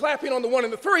between clapping on the 1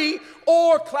 and the 3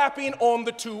 or clapping on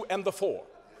the 2 and the 4?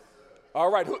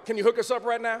 All right, can you hook us up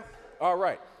right now? All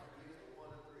right.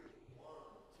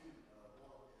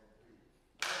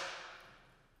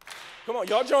 Come on,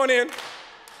 y'all join in.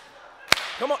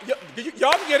 Come on,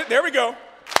 y'all can get it. There we go.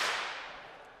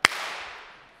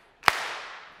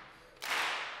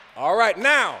 All right,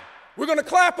 now we're going to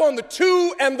clap on the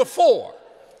 2 and the 4.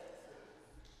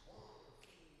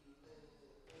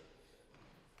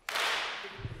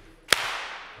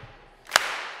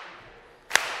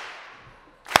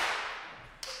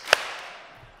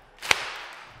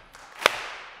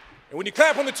 And when you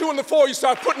clap on the 2 and the 4, you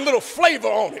start putting a little flavor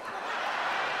on it.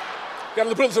 Got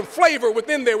to put some flavor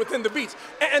within the beats.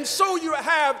 And so you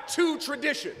have two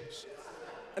traditions.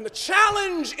 And the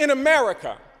challenge in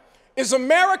America is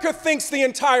America thinks the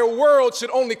entire world should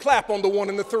only clap on the 1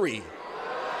 and the 3.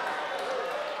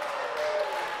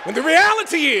 When the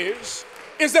reality is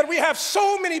that we have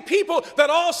so many people that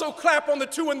also clap on the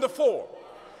 2 and the 4.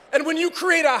 And when you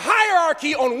create a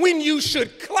hierarchy on when you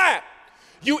should clap,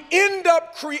 you end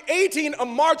up creating a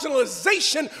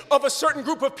marginalization of a certain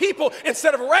group of people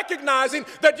instead of recognizing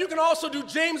that you can also do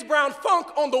James Brown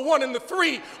funk on the 1 and the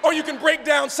 3, or you can break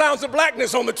down Sounds of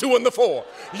Blackness on the 2 and the 4.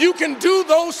 You can do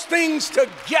those things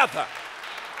together.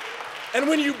 And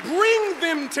when you bring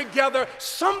them together,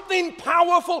 something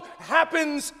powerful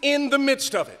happens in the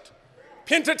midst of it.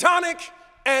 Pentatonic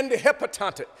and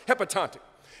heptatonic.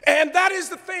 And that is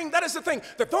the thing,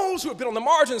 that those who have been on the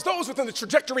margins, those within the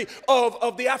trajectory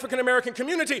of the African American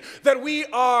community, that we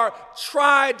are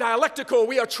tri-dialectical,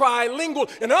 we are trilingual.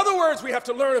 In other words, we have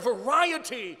to learn a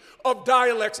variety of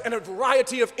dialects and a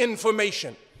variety of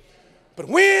information. But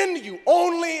when you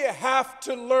only have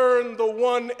to learn the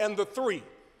 1 and the 3,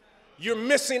 you're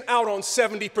missing out on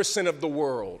 70% of the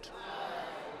world.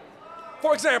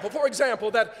 For example,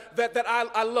 that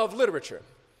I love literature.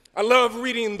 I love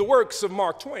reading the works of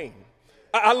Mark Twain.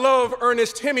 I love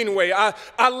Ernest Hemingway.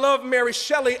 I love Mary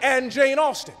Shelley and Jane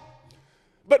Austen.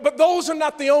 But those are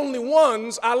not the only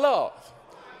ones I love.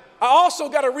 I also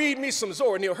got to read me some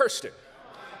Zora Neale Hurston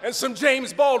and some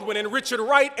James Baldwin and Richard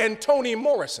Wright and Toni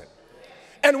Morrison.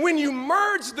 And when you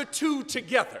merge the two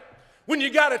together, when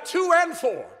you got a 2 and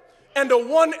 4 and a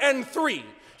 1 and 3,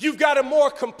 you've got a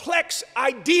more complex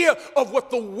idea of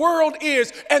what the world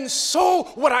is. And so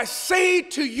what I say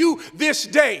to you this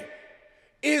day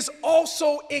is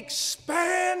also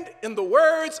expand, in the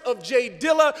words of Jay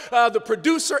Dilla, the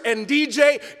producer and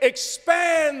DJ,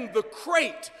 expand the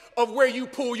crate of where you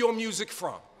pull your music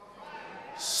from,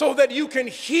 so that you can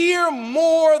hear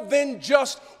more than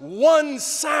just one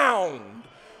sound,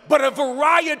 but a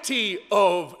variety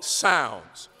of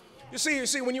sounds. You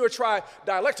see, when you are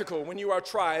tri-dialectical, when you are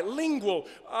trilingual,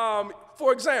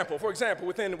 for example,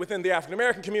 within the African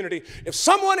American community, if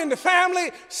someone in the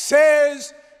family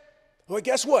says, well,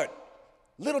 guess what?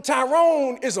 Little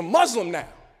Tyrone is a Muslim now.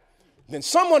 Then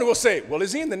someone will say, well,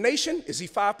 is he in the nation? Is he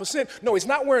 5%? No, he's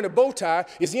not wearing a bow tie.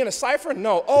 Is he in a cipher?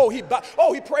 No. Oh, he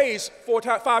prays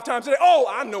 5 times a day. Oh,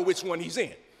 I know which one he's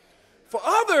in. For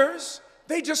others,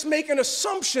 they just make an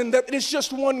assumption that it's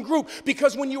just one group,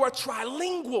 because when you are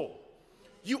trilingual,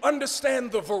 you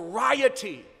understand the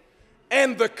variety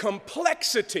and the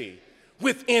complexity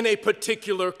within a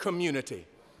particular community.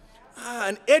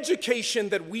 An education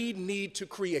that we need to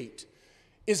create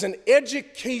is an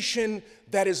education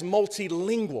that is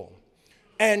multilingual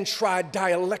and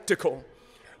tridialectical.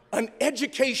 An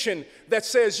education that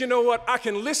says, you know what, I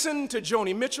can listen to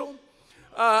Joni Mitchell,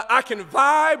 I can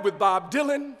vibe with Bob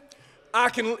Dylan, I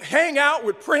can hang out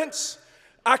with Prince,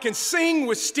 I can sing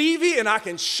with Stevie, and I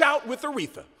can shout with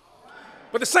Aretha.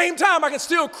 But at the same time, I can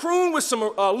still croon with some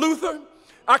Luther,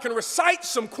 I can recite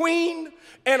some Queen,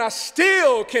 and I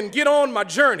still can get on my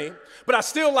journey, but I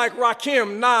still like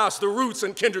Rakim, Nas, The Roots,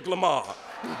 and Kendrick Lamar.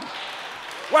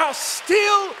 While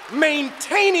still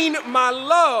maintaining my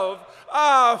love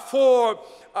for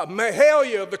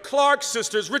Mahalia, the Clark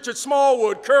sisters, Richard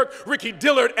Smallwood, Kirk, Ricky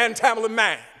Dillard, and Tamela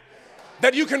Mann.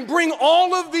 That you can bring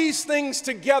all of these things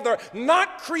together,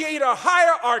 not create a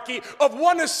hierarchy of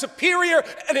one is superior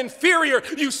and inferior.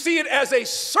 You see it as a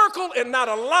circle and not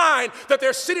a line, that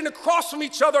they're sitting across from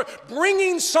each other,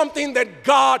 bringing something that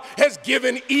God has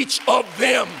given each of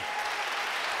them.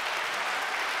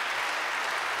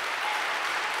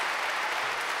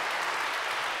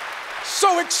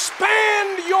 So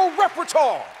expand your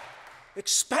repertoire.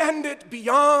 Expand it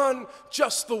beyond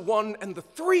just the 1 and the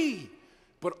 3.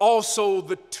 But also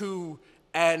the 2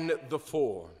 and the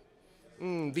 4.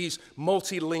 These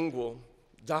multilingual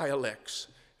dialects.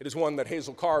 It is one that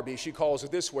Hazel Carby, she calls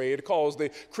it this way, it calls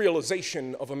the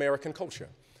creolization of American culture.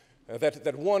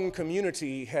 That one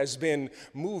community has been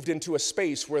moved into a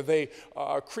space where they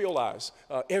creolize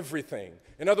everything.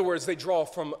 In other words, they draw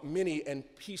from many and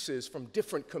pieces from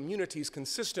different communities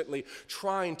consistently,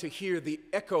 trying to hear the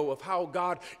echo of how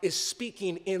God is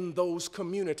speaking in those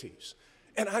communities.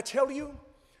 And I tell you,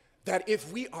 that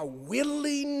if we are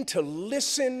willing to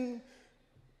listen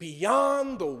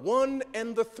beyond the 1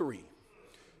 and the 3,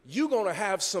 you're going to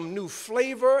have some new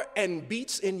flavor and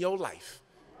beats in your life.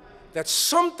 That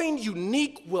something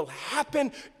unique will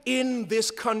happen in this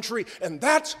country, and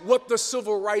that's what the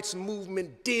civil rights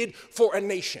movement did for a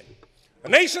nation. A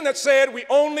nation that said we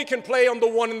only can play on the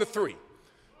 1 and the 3.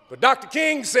 But Dr.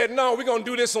 King said, no, we're going to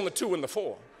do this on the 2 and the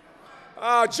 4.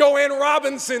 Joanne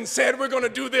Robinson said we're going to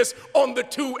do this on the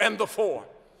 2 and the 4.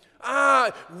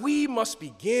 We must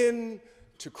begin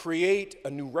to create a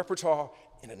new repertoire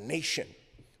in a nation,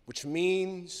 which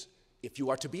means if you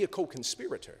are to be a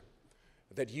co-conspirator,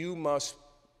 that you must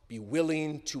be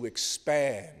willing to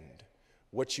expand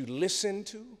what you listen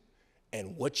to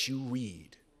and what you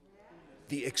read.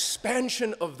 The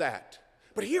expansion of that.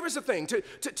 But here is the thing,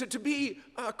 to be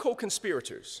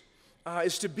co-conspirators,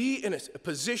 is to be in a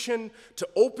position to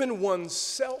open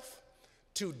oneself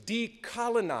to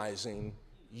decolonizing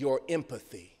your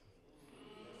empathy.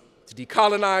 To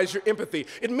decolonize your empathy.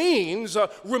 It means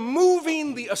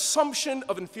removing the assumption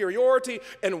of inferiority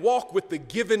and walk with the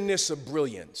givenness of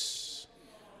brilliance.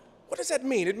 What does that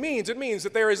mean? It means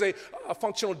that there is a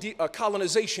functional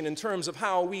colonization in terms of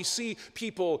how we see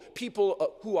people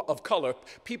who are of color,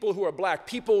 people who are black,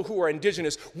 people who are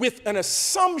indigenous, with an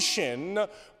assumption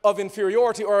of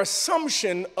inferiority or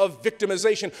assumption of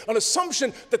victimization, an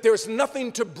assumption that there is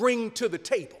nothing to bring to the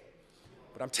table.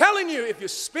 But I'm telling you, if you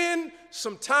spend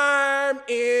some time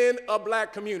in a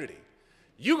black community,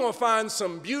 you're going to find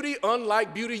some beauty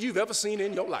unlike beauty you've ever seen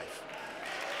in your life.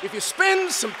 If you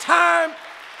spend some time,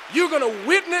 you're going to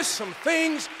witness some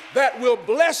things that will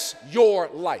bless your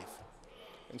life.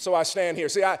 And so I stand here.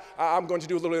 See, I'm going to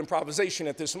do a little improvisation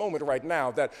at this moment right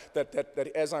now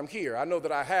that as I'm here, I know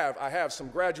that I have some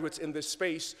graduates in this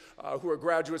space who are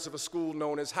graduates of a school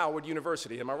known as Howard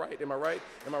University. Am I right? Am I right?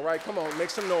 Am I right? Come on, make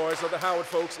some noise of the Howard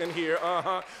folks in here.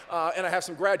 And I have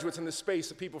some graduates in this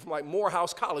space of people from like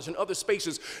Morehouse College and other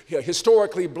spaces,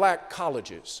 historically black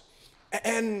colleges.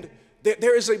 And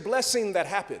there is a blessing that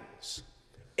happens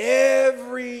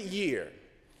every year.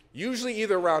 Usually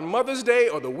either around Mother's Day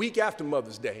or the week after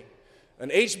Mother's Day, an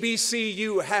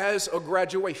HBCU has a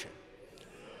graduation.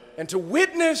 And to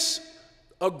witness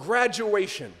a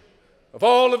graduation of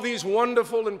all of these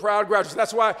wonderful and proud graduates,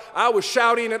 that's why I was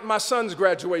shouting at my son's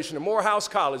graduation at Morehouse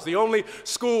College, the only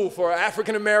school for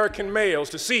African-American males,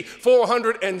 to see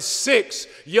 406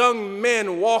 young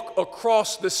men walk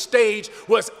across the stage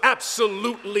was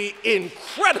absolutely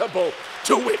incredible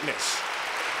to witness.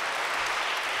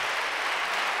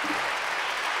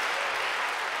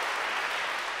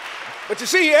 But you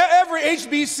see, every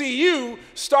HBCU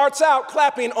starts out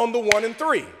clapping on the 1 and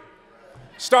 3.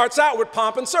 Starts out with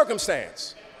pomp and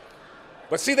circumstance.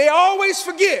 But see, they always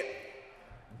forget,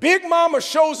 Big Mama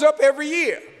shows up every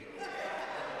year.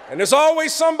 And there's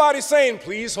always somebody saying,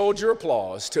 please hold your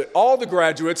applause to all the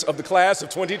graduates of the class of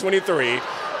 2023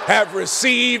 have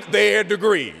received their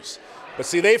degrees. But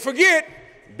see, they forget,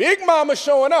 Big Mama's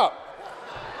showing up.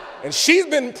 And she's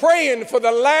been praying for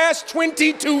the last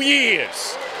 22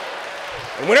 years.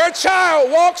 And when her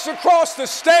child walks across the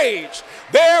stage,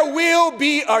 there will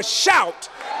be a shout.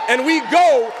 And we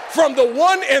go from the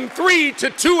 1 and 3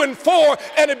 to 2 and 4,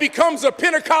 and it becomes a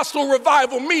Pentecostal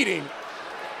revival meeting.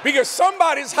 Because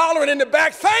somebody's hollering in the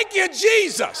back, thank you,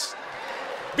 Jesus.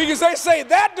 Because they say,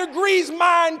 that degree's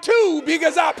mine too,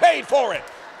 because I paid for it.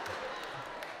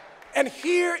 And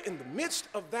here in the midst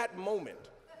of that moment,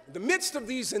 in the midst of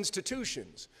these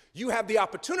institutions, you have the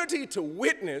opportunity to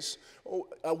witness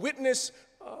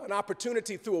an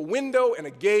opportunity through a window and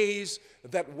a gaze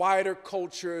that wider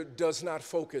culture does not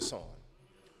focus on.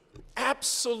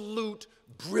 Absolute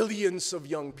brilliance of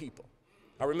young people.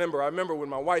 I remember when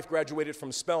my wife graduated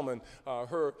from Spelman,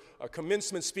 her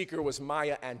commencement speaker was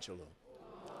Maya Angelou.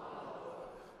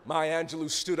 Maya Angelou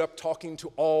stood up talking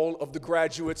to all of the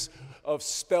graduates of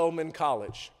Spelman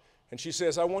College. And she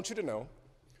says, I want you to know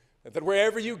that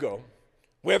wherever you go,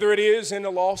 whether it is in a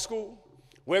law school,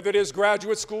 whether it is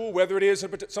graduate school, whether it is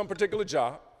some particular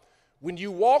job, when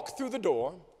you walk through the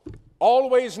door,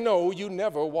 always know you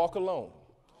never walk alone.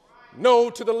 Know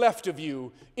to the left of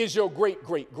you is your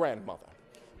great-great-grandmother.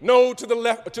 Know to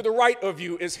the right of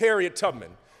you is Harriet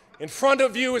Tubman. In front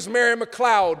of you is Mary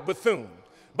McLeod Bethune.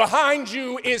 Behind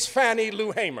you is Fannie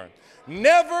Lou Hamer.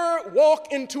 Never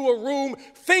walk into a room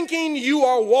thinking you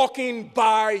are walking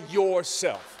by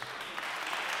yourself.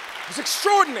 It's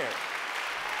extraordinary.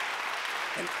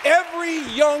 And every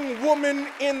young woman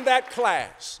in that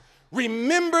class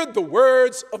remembered the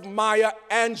words of Maya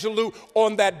Angelou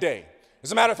on that day.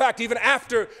 As a matter of fact, even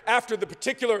after the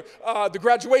particular the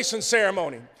graduation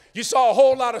ceremony, you saw a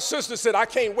whole lot of sisters said, I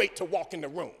can't wait to walk in the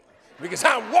room because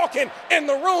I'm walking in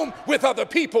the room with other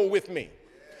people with me.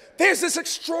 There's this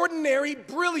extraordinary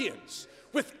brilliance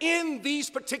within these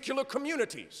particular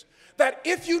communities that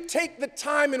if you take the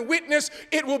time and witness,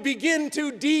 it will begin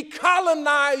to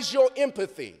decolonize your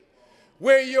empathy,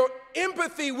 where your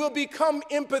empathy will become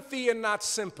empathy and not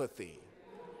sympathy.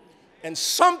 And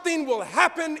something will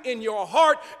happen in your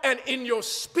heart and in your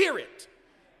spirit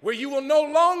where you will no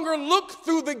longer look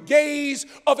through the gaze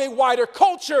of a wider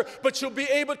culture, but you'll be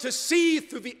able to see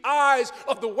through the eyes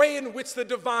of the way in which the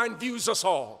divine views us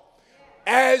all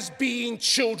as being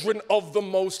children of the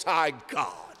Most High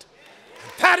God.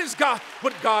 That is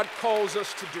what God calls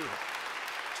us to do,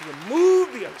 to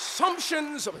remove the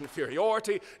assumptions of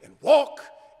inferiority and walk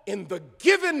in the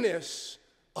givenness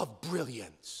of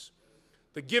brilliance.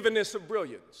 The givenness of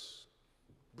brilliance,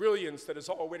 brilliance that is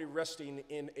already resting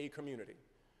in a community.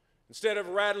 Instead of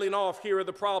rattling off, here are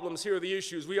the problems, here are the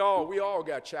issues, we all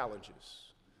got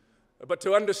challenges. But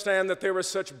to understand that there is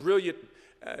such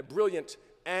brilliant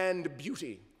and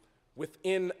beauty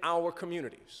within our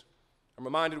communities. I'm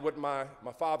reminded what my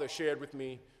father shared with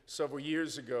me several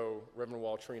years ago, Reverend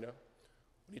Waltrina,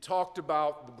 when he talked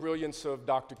about the brilliance of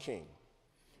Dr. King.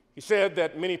 He said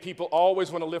that many people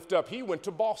always want to lift up. He went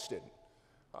to Boston.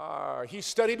 He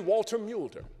studied Walter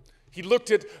Mueller. He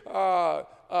looked at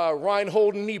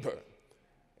Reinhold Niebuhr.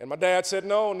 And my dad said,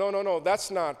 no, that's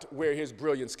not where his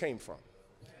brilliance came from.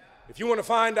 If you want to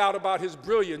find out about his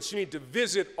brilliance, you need to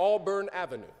visit Auburn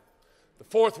Avenue, the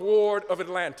 4th Ward of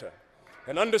Atlanta,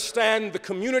 and understand the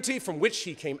community from which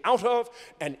he came out of.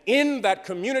 And in that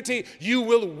community, you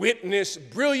will witness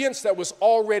brilliance that was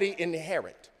already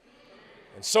inherent.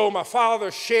 And so my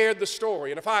father shared the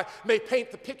story. And if I may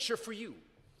paint the picture for you,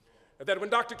 that when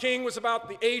Dr. King was about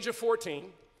the age of 14,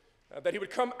 that he would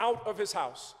come out of his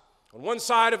house. On one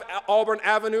side of Auburn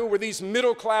Avenue were these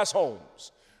middle-class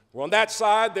homes. Where on that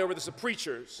side, there were the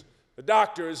preachers, the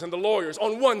doctors, and the lawyers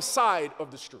on one side of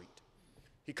the street.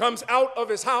 He comes out of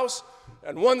his house,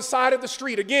 and one side of the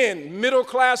street, again,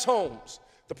 middle-class homes.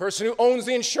 The person who owns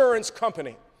the insurance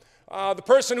company, the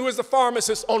person who is the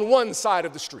pharmacist on one side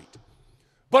of the street.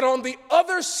 But on the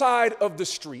other side of the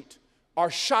street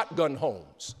are shotgun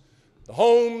homes. The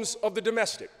homes of the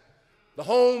domestic, the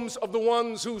homes of the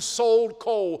ones who sold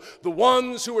coal, the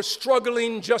ones who are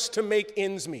struggling just to make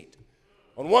ends meet.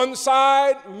 On one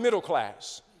side, middle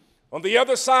class. On the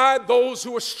other side, those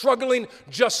who are struggling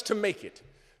just to make it.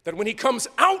 That when he comes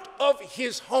out of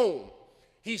his home,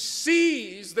 he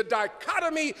sees the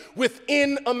dichotomy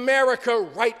within America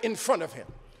right in front of him.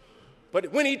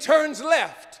 But when he turns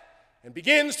left and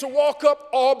begins to walk up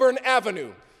Auburn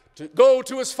Avenue to go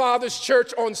to his father's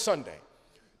church on Sunday,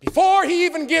 before he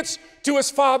even gets to his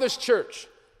father's church,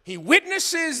 he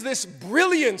witnesses this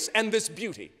brilliance and this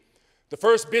beauty The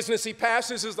first business he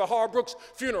passes is the Harbrooks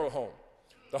Funeral Home.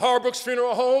 The Harbrooks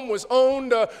Funeral Home was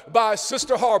owned by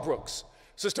Sister Harbrooks.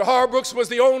 Sister Harbrooks was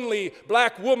the only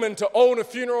black woman to own a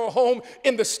funeral home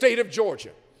in the state of Georgia.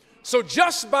 So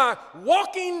just by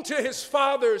walking to his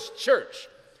father's church,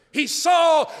 he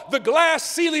saw the glass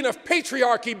ceiling of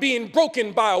patriarchy being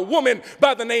broken by a woman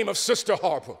by the name of Sister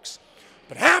Harbrooks.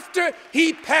 But after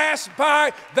he passed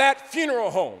by that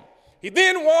funeral home, he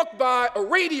then walked by a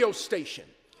radio station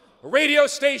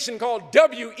called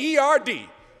WERD,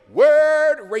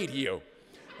 Word Radio.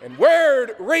 And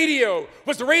Word Radio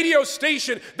was the radio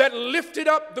station that lifted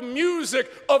up the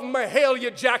music of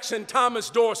Mahalia Jackson,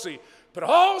 Thomas Dorsey, but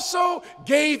also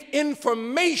gave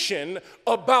information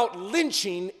about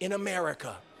lynching in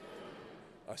America.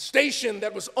 A station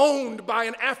that was owned by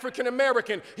an African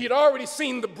American. He had already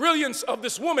seen the brilliance of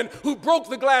this woman who broke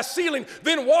the glass ceiling,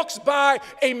 then walks by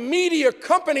a media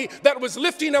company that was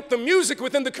lifting up the music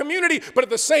within the community, but at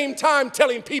the same time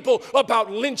telling people about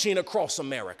lynching across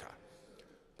America.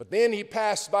 But then he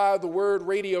passed by the Word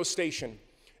radio station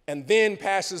and then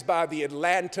passes by the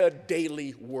Atlanta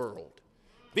Daily World.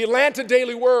 The Atlanta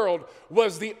Daily World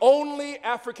was the only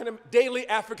daily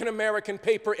African-American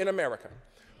paper in America.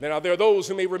 Now, there are those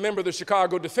who may remember the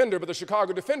Chicago Defender, but the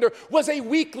Chicago Defender was a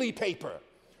weekly paper.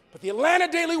 But the Atlanta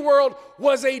Daily World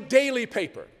was a daily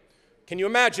paper. Can you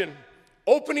imagine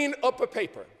opening up a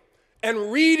paper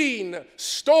and reading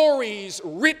stories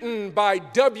written by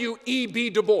W.E.B.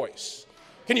 Du Bois?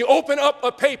 Can you open up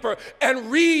a paper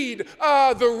and read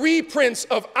the reprints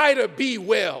of Ida B.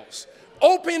 Wells?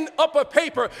 Open up a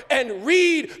paper and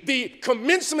read the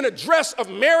commencement address of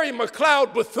Mary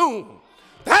McLeod Bethune.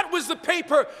 That was the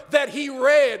paper that he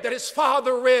read, that his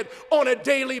father read on a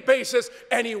daily basis.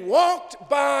 And he walked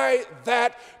by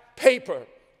that paper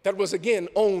that was again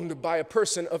owned by a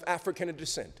person of African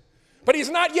descent. But he's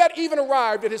not yet even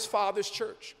arrived at his father's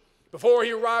church. Before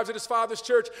he arrives at his father's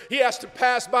church, he has to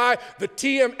pass by the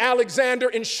T.M. Alexander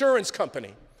Insurance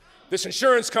Company. This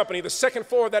insurance company, the second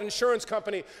floor of that insurance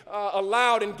company,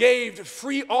 allowed and gave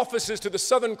free offices to the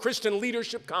Southern Christian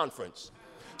Leadership Conference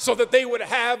so that they would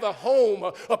have a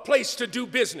home, a place to do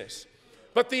business.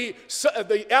 But the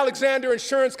Alexander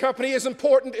Insurance Company is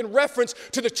important in reference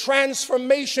to the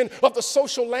transformation of the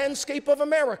social landscape of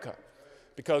America.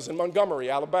 Because in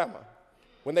Montgomery, Alabama,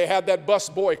 when they had that bus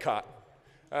boycott,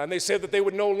 and they said that they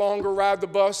would no longer ride the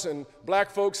bus, and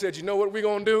black folks said, you know what we're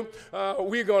going to do?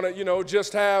 We're going to,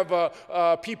 just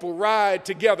have people ride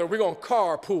together. We're going to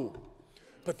carpool.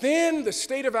 But then the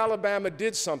state of Alabama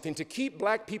did something to keep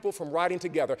black people from riding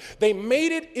together. They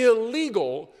made it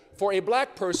illegal for a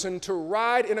black person to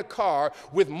ride in a car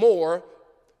with more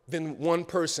than one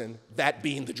person, that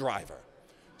being the driver.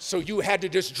 So you had to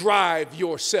just drive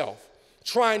yourself,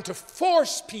 trying to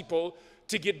force people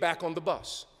to get back on the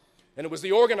bus. And it was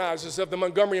the organizers of the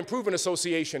Montgomery Improvement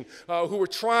Association who were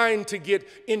trying to get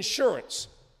insurance,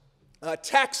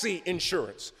 taxi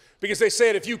insurance, because they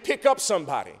said if you pick up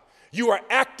somebody, you are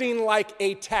acting like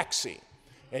a taxi,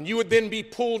 and you would then be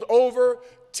pulled over,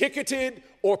 ticketed,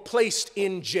 or placed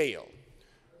in jail.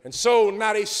 And so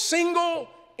not a single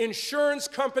insurance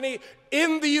company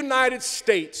in the United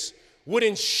States would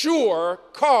insure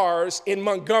cars in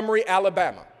Montgomery,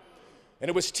 Alabama. And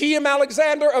it was T.M.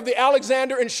 Alexander of the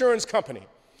Alexander Insurance Company.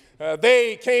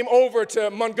 They came over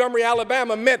to Montgomery,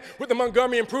 Alabama, met with the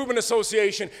Montgomery Improvement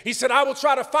Association. He said, I will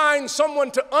try to find someone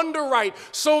to underwrite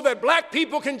so that black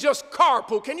people can just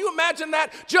carpool. Can you imagine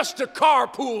that? Just to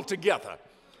carpool together.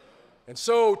 And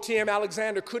so T.M.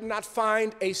 Alexander could not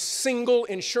find a single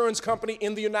insurance company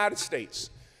in the United States.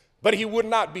 But he would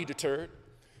not be deterred.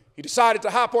 He decided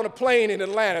to hop on a plane in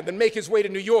Atlanta, then make his way to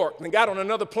New York, and got on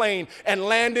another plane and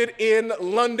landed in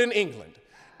London, England,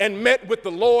 and met with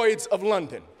the Lloyds of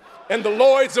London. And the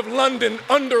Lloyds of London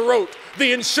underwrote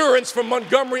the insurance from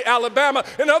Montgomery, Alabama.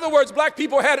 In other words, black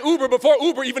people had Uber before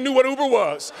Uber even knew what Uber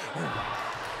was.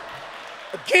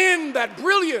 Again, that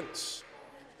brilliance.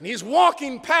 And he's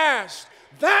walking past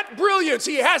that brilliance.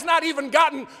 He has not even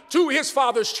gotten to his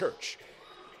father's church.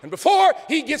 And before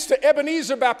he gets to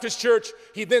Ebenezer Baptist Church,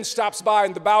 he then stops by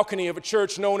in the balcony of a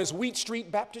church known as Wheat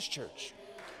Street Baptist Church.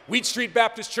 Wheat Street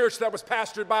Baptist Church that was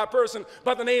pastored by a person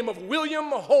by the name of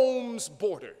William Holmes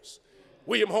Borders.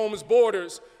 William Holmes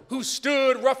Borders, who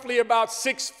stood roughly about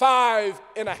 6'5"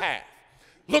 and a half,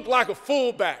 looked like a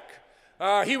fullback.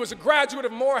 He was a graduate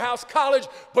of Morehouse College,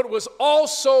 but was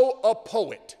also a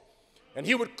poet. And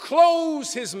he would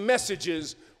close his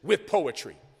messages with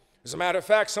poetry. As a matter of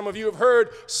fact, some of you have heard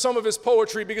some of his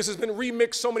poetry because it's been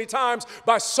remixed so many times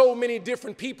by so many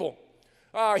different people.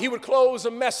 He would close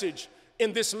a message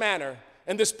in this manner,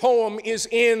 and this poem is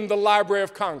in the Library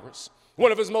of Congress.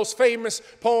 One of his most famous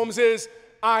poems is,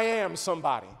 I am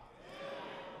somebody.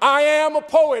 I am a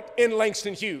poet in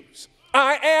Langston Hughes.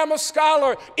 I am a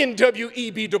scholar in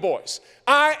W.E.B. Du Bois.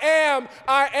 I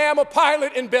am a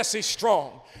pilot in Bessie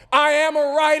Strong. I am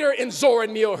a writer in Zora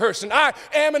Neale Hurston. I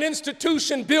am an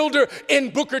institution builder in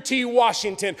Booker T.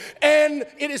 Washington. And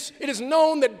it is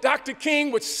known that Dr.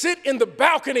 King would sit in the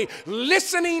balcony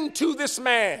listening to this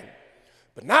man.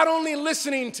 But not only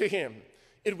listening to him,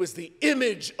 it was the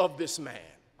image of this man,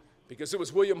 because it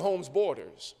was William Holmes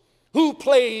Borders who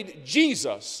played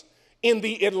Jesus in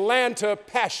the Atlanta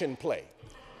Passion Play.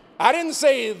 I didn't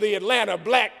say the Atlanta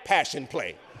Black Passion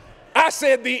Play. I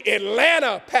said the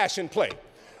Atlanta Passion Play.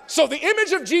 So the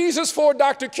image of Jesus for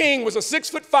Dr. King was a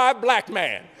 6'5" black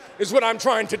man, is what I'm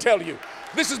trying to tell you.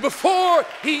 This is before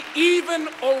he even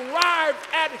arrived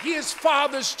at his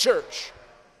father's church.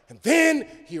 And then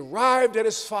he arrived at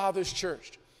his father's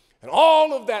church. And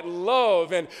all of that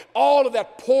love and all of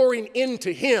that pouring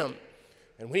into him.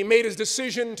 And when he made his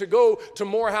decision to go to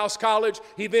Morehouse College,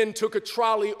 he then took a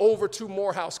trolley over to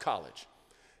Morehouse College.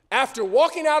 After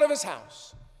walking out of his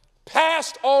house,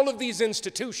 past all of these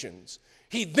institutions,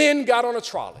 he then got on a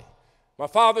trolley. My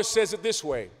father says it this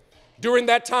way. During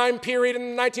that time period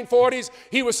in the 1940s,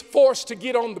 he was forced to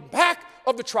get on the back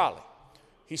of the trolley.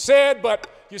 He said, but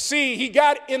you see, he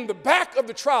got in the back of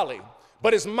the trolley,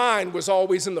 but his mind was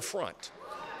always in the front,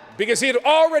 because he had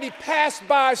already passed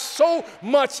by so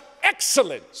much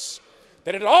excellence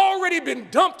that it had already been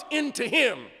dumped into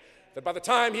him, that by the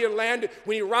time he had landed,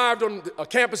 when he arrived on the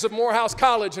campus of Morehouse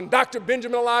College and Dr.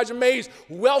 Benjamin Elijah Mays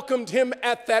welcomed him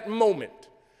at that moment,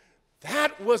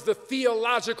 that was the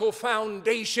theological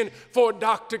foundation for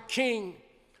Dr. King.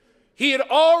 He had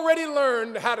already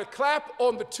learned how to clap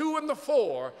on the 2 and the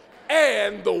 4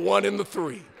 and the 1 and the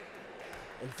 3.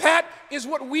 And that is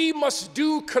what we must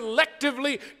do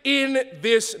collectively in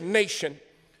this nation.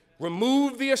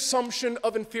 Remove the assumption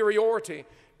of inferiority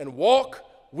and walk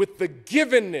with the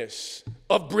givenness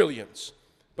of brilliance.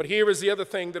 But here is the other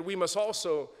thing that we must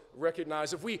also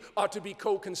recognize if we are to be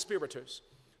co-conspirators,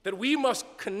 that we must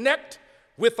connect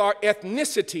with our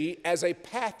ethnicity as a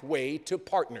pathway to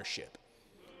partnership.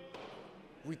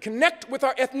 We connect with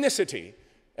our ethnicity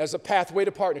as a pathway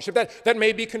to partnership. That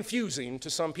may be confusing to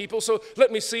some people, so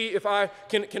let me see if I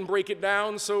can break it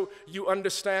down so you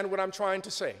understand what I'm trying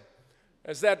to say.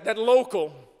 As that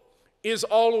local is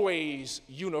always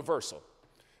universal.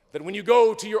 That when you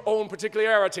go to your own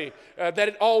particularity, that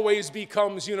it always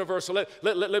becomes universal.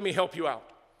 Let me help you out.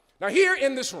 Now here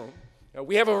in this room,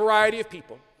 we have a variety of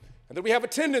people, and that we have a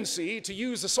tendency to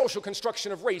use the social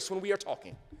construction of race when we are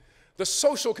talking. The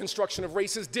social construction of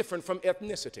race is different from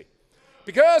ethnicity.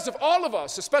 Because of all of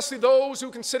us, especially those who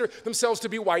consider themselves to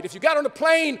be white, if you got on a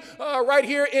plane right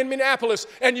here in Minneapolis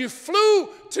and you flew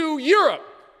to Europe,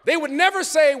 they would never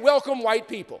say, welcome white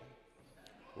people.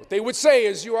 What they would say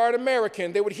is, you are an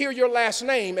American. They would hear your last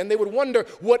name and they would wonder,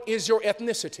 what is your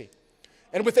ethnicity?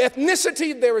 And with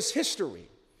ethnicity, there is history.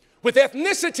 With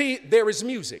ethnicity, there is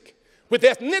music. With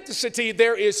ethnicity,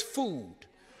 there is food.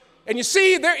 And you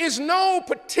see, there is no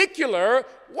particular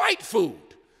white food.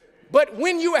 But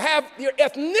when you have your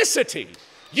ethnicity,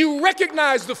 you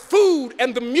recognize the food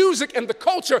and the music and the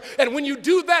culture. And when you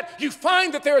do that, you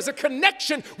find that there is a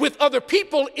connection with other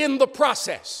people in the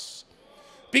process.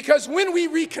 Because when we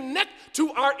reconnect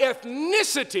to our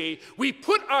ethnicity, we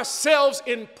put ourselves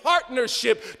in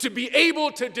partnership to be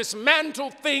able to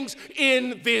dismantle things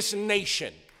in this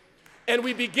nation. And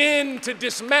we begin to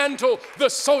dismantle the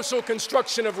social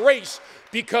construction of race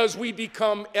because we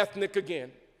become ethnic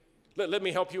again. Let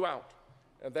me help you out.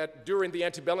 That during the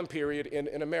antebellum period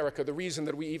in America, the reason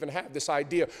that we even have this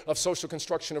idea of social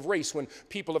construction of race, when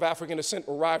people of African descent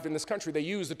arrived in this country, they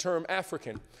used the term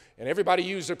African. And everybody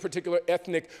used a particular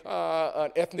ethnic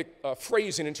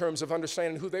phrasing in terms of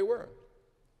understanding who they were.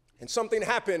 And something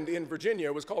happened in Virginia.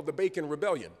 It was called the Bacon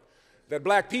Rebellion. That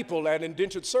black people and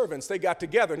indentured servants, they got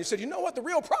together and he said, you know what, the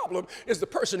real problem is the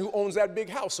person who owns that big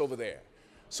house over there.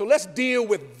 So let's deal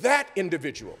with that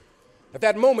individual. At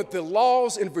that moment, the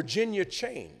laws in Virginia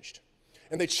changed.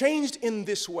 And they changed in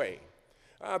this way.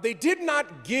 They did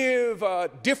not give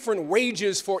different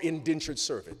wages for indentured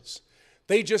servants.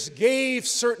 They just gave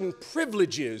certain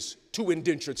privileges to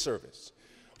indentured servants.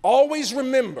 Always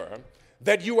remember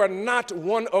that you are not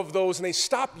one of those, and they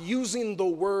stop using the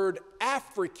word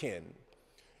African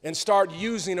and start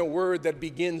using a word that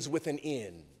begins with an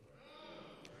N.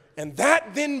 And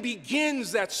that then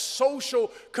begins that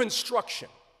social construction,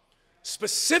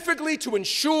 specifically to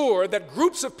ensure that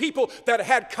groups of people that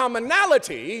had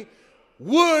commonality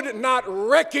would not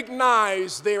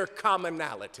recognize their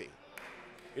commonality.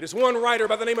 It is one writer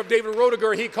by the name of David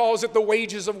Roediger, he calls it the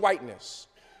wages of whiteness.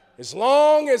 As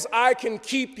long as I can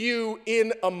keep you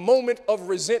in a moment of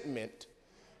resentment,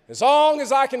 as long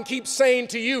as I can keep saying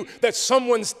to you that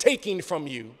someone's taking from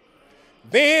you,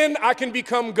 then I can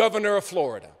become governor of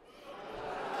Florida.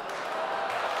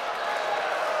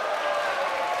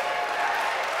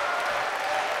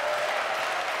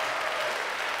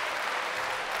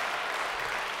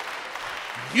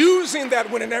 Using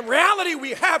that when in reality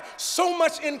we have so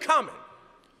much in common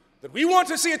that we want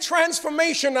to see a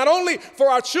transformation not only for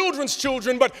our children's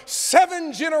children but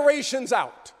 7 generations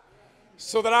out,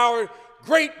 so that our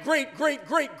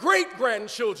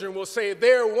great-great-great-great-great-grandchildren will say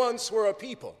there once were a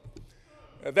people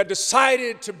that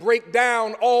decided to break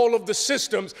down all of the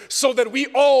systems so that we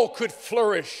all could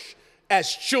flourish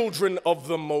as children of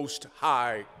the Most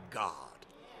High God.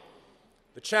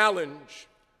 The challenge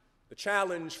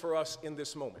for us in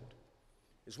this moment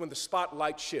is when the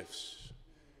spotlight shifts,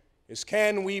 is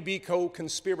can we be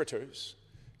co-conspirators?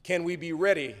 Can we be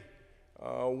ready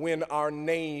when our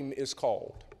name is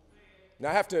called? Now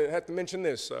I have to mention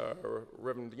this,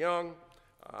 Reverend DeYoung.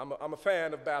 I'm a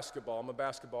fan of basketball. I'm a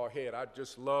basketball head. I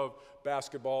just love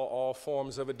basketball, all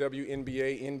forms of it,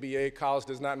 WNBA, NBA, college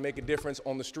does not make a difference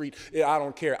on the street. I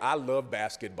don't care. I love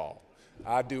basketball.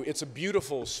 I do. It's a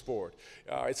beautiful sport.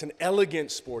 It's an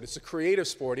elegant sport. It's a creative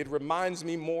sport. It reminds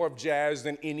me more of jazz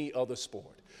than any other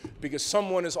sport because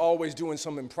someone is always doing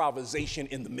some improvisation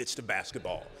in the midst of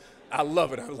basketball. I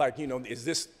love it. I'm like, is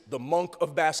this the Monk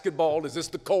of basketball? Is this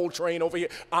the Coltrane over here?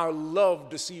 I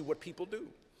love to see what people do.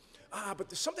 But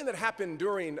there's something that happened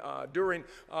during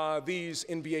these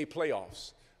NBA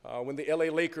playoffs when the LA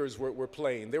Lakers were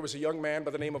playing. There was a young man by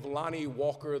the name of Lonnie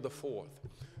Walker IV.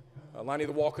 Lonnie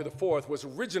Walker IV was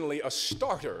originally a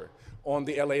starter on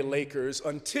the LA Lakers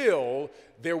until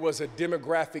there was a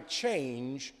demographic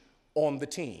change on the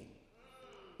team.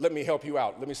 Let me help you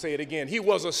out. Let me say it again. He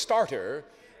was a starter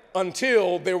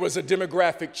until there was a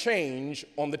demographic change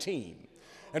on the team.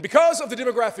 And because of the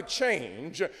demographic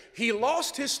change, he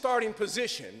lost his starting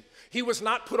position. He was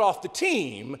not put off the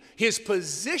team. His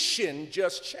position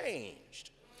just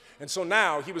changed. And so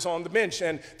now he was on the bench,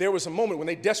 and there was a moment when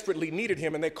they desperately needed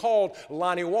him, and they called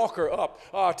Lonnie Walker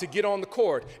up to get on the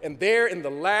court. And there in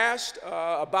the last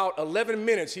about 11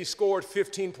 minutes, he scored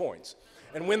 15 points.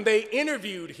 And when they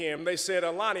interviewed him, they said,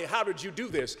 Lonnie, how did you do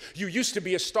this? You used to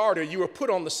be a starter. You were put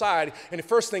on the side. And the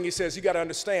first thing he says, you got to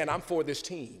understand, I'm for this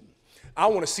team. I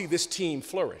want to see this team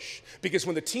flourish because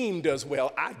when the team does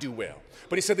well, I do well.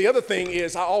 But he said the other thing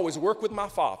is I always work with my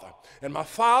father. And my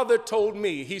father told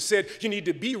me, he said, you need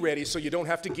to be ready so you don't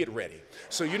have to get ready.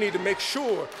 So you need to make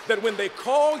sure that when they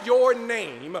call your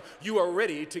name, you are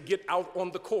ready to get out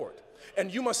on the court.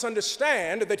 And you must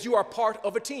understand that you are part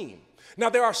of a team. Now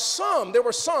there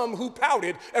were some who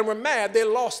pouted and were mad they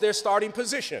lost their starting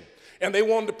position. And they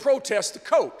wanted to protest the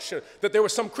coach, that there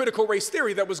was some critical race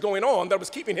theory that was going on that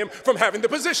was keeping him from having the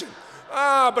position.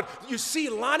 But you see,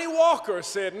 Lonnie Walker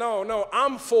said, no,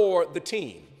 I'm for the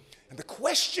team. And the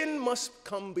question must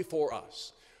come before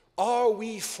us. Are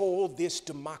we for this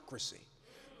democracy?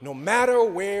 No matter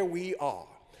where we are,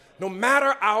 no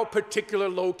matter our particular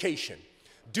location,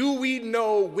 do we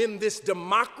know when this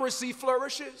democracy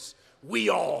flourishes, we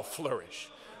all flourish.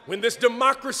 When this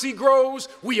democracy grows,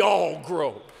 we all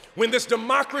grow. When this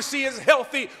democracy is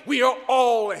healthy, we are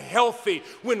all healthy.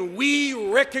 When we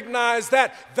recognize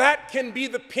that, that can be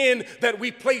the pin that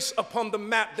we place upon the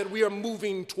map that we are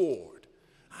moving toward.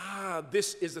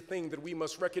 This is the thing that we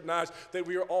must recognize, that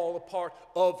we are all a part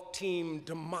of team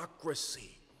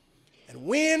democracy. And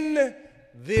when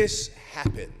this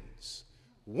happens,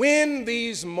 when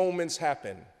these moments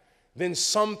happen, then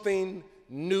something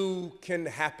new can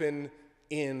happen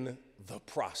in the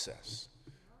process.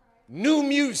 New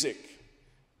music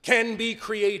can be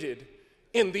created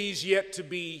in these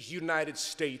yet-to-be United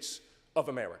States of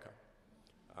America.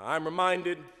 I'm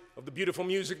reminded of the beautiful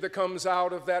music that comes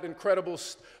out of that incredible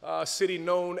city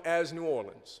known as New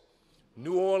Orleans.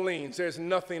 New Orleans, there's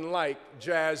nothing like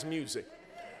jazz music.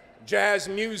 Jazz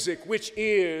music, which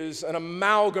is an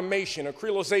amalgamation, a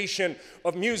creolization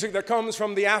of music that comes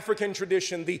from the African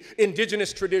tradition, the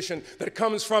indigenous tradition, that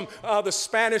comes from the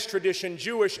Spanish tradition,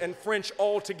 Jewish and French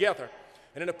all together.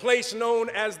 And in a place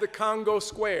known as the Congo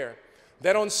Square,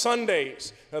 that on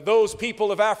Sundays, those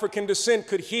people of African descent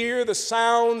could hear the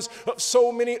sounds of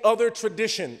so many other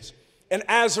traditions. And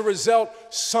as a result,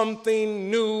 something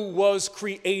new was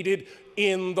created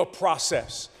in the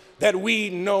process that we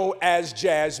know as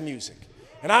jazz music.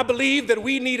 And I believe that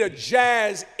we need a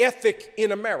jazz ethic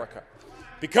in America,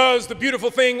 because the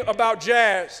beautiful thing about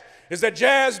jazz is that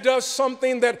jazz does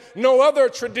something that no other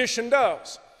tradition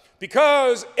does.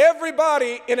 because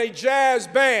everybody in a jazz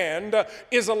band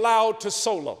is allowed to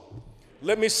solo.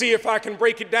 Let me see if I can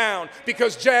break it down,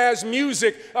 because jazz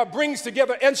music brings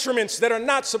together instruments that are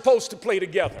not supposed to play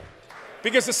together.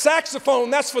 Because the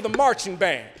saxophone, that's for the marching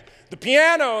band. The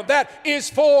piano, that is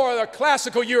for the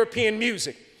classical European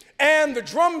music. And the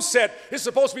drum set is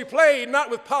supposed to be played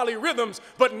not with polyrhythms,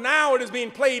 but now it is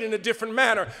being played in a different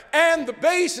manner. And the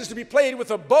bass is to be played with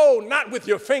a bow, not with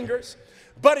your fingers.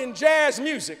 But in jazz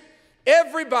music,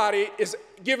 everybody is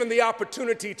given the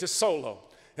opportunity to solo.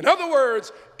 In other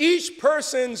words, each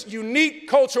person's unique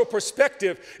cultural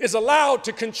perspective is allowed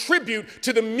to contribute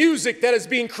to the music that is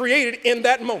being created in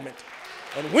that moment.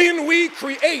 And when we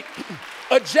create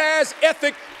a jazz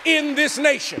ethic in this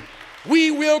nation, we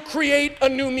will create a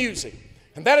new music.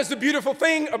 And that is the beautiful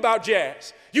thing about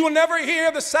jazz. You will never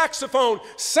hear the saxophone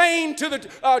saying to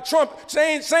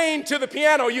the saying to the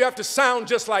piano, you have to sound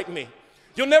just like me.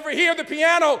 You'll never hear the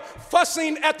piano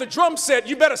fussing at the drum set,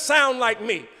 you better sound like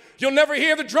me. You'll never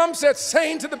hear the drum set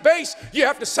saying to the bass, you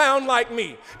have to sound like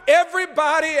me.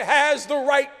 Everybody has the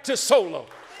right to solo.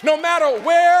 No matter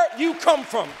where you come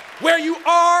from, where you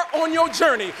are on your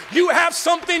journey, you have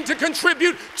something to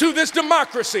contribute to this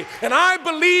democracy. And I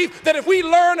believe that if we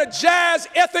learn a jazz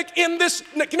ethic in this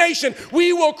nation,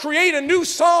 we will create a new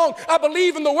song. I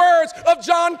believe in the words of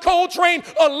John Coltrane,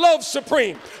 "A Love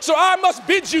Supreme." So I must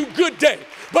bid you good day.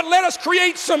 But let us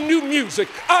create some new music.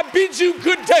 I bid you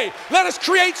good day. Let us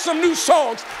create some new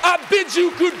songs. I bid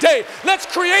you good day. Let's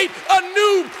create a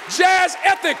new jazz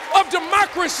ethic of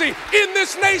democracy in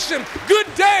this nation. Good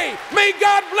day. May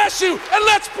God bless you. And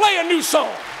let's play a new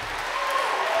song.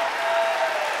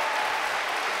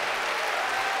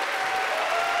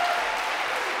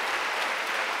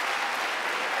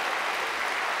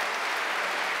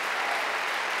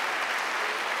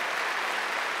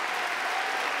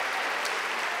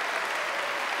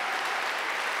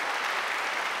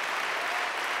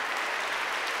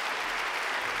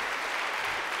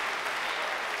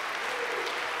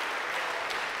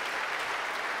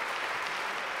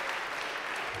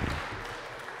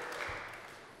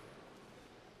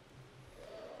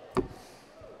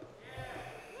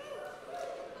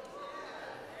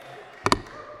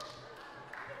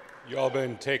 You all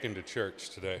been taken to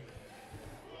church today.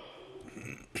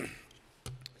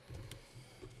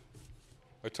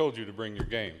 I told you to bring your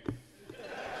game.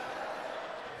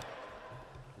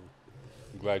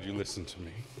 I'm glad you listened to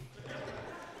me.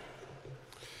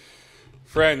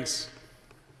 Friends,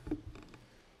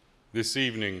 this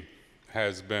evening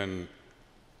has been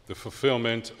the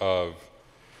fulfillment of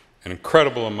an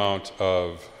incredible amount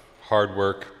of hard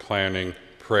work, planning,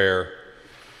 prayer,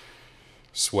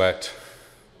 sweat,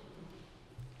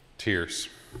 tears.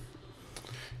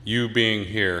 You being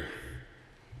here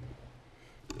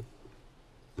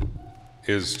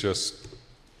is just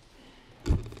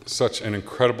such an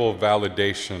incredible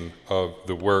validation of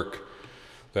the work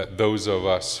that those of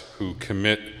us who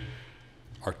commit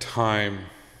our time,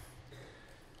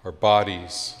 our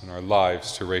bodies, and our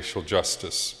lives to racial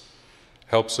justice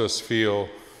helps us feel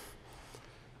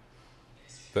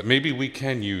that maybe we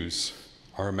can use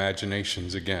our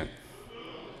imaginations again.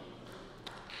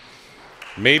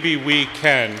 Maybe we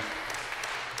can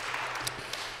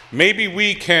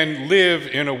live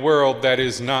in a world that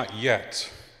is not yet.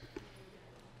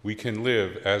 We can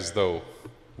live as though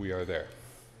we are there.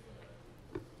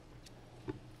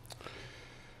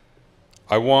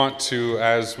 I want to,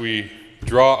 as we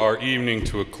draw our evening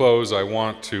to a close, I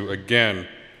want to again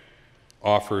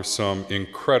offer some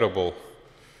incredible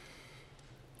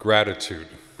gratitude.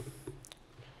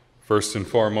 First and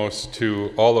foremost,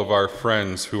 to all of our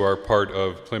friends who are part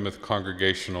of Plymouth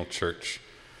Congregational Church,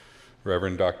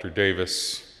 Reverend Dr.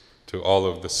 Davis, to all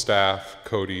of the staff,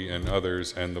 Cody and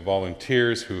others, and the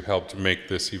volunteers who helped make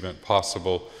this event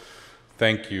possible.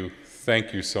 Thank you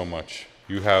so much.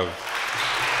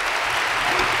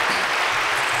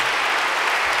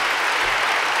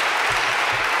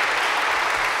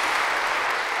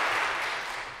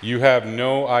 You have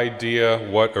no idea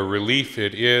what a relief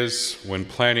it is when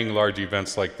planning large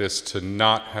events like this to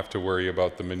not have to worry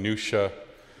about the minutia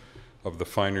of the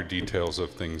finer details of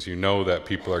things. You know that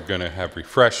people are going to have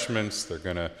refreshments, they're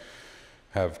going to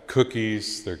have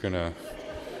cookies, they're going to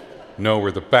know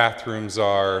where the bathrooms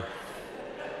are.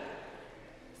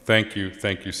 Thank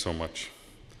you so much.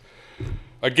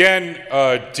 Again,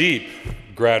 deep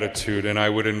gratitude, and I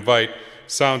would invite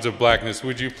Sounds of Blackness,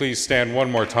 would you please stand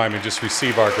one more time and just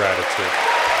receive our gratitude?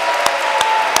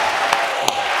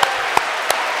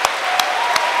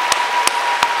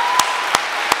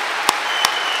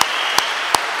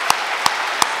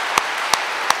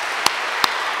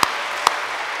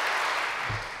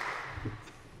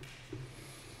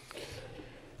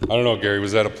 don't know, Gary,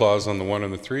 was that applause on the 1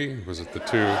 and the 3? Was it the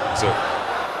 2? Is it...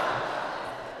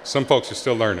 Some folks are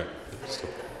still learning.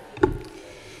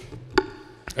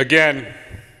 Again,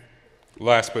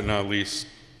 last but not least,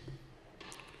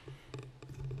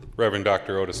 Reverend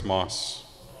Dr. Otis Moss.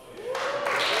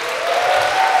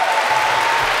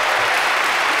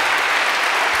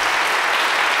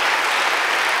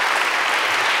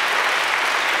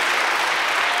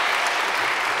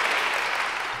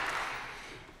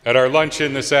 At our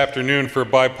luncheon this afternoon for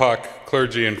BIPOC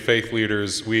clergy and faith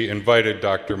leaders, we invited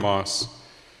Dr. Moss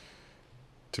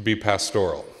to be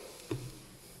pastoral,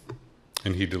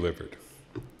 and he delivered.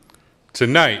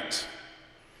 Tonight,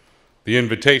 the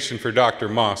invitation for Dr.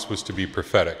 Moss was to be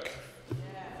prophetic,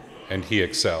 and he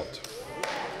excelled.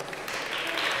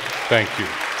 Thank you.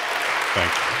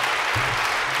 Thank you.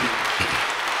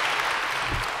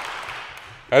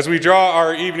 As we draw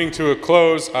our evening to a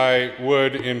close, I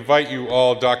would invite you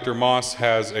all. Dr. Moss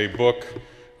has a book.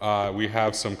 We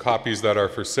have some copies that are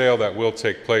for sale that will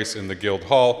take place in the Guild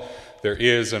Hall. There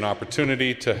is an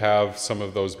opportunity to have some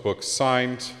of those books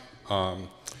signed.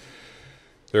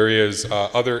 There is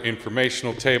other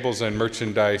informational tables and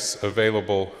merchandise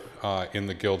available in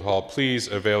the Guild Hall. Please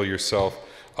avail yourself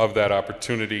of that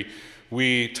opportunity.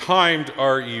 We timed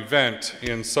our event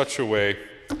in such a way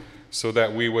so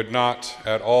that we would not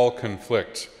at all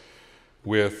conflict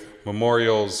with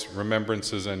memorials,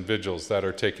 remembrances, and vigils that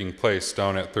are taking place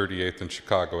down at 38th in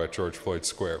Chicago at George Floyd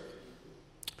Square.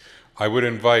 I would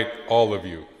invite all of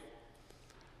you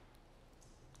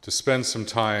to spend some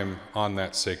time on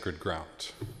that sacred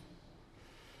ground,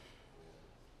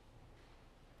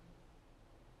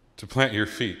 to plant your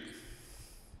feet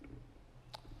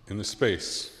in the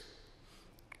space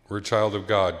where a child of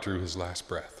God drew his last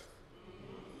breath,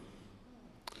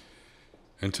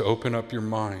 and to open up your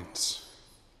minds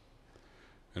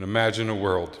and imagine a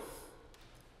world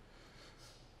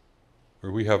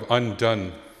where we have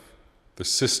undone the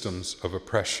systems of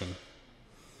oppression,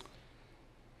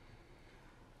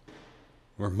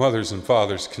 where mothers and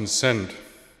fathers can send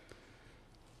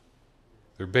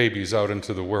their babies out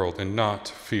into the world and not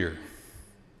fear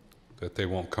that they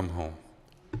won't come home.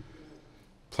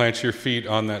 Plant your feet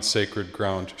on that sacred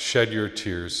ground, shed your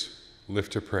tears,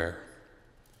 lift a prayer.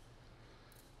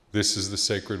 This is the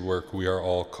sacred work we are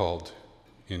all called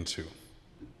into.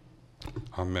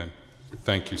 Amen.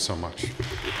 Thank you so much.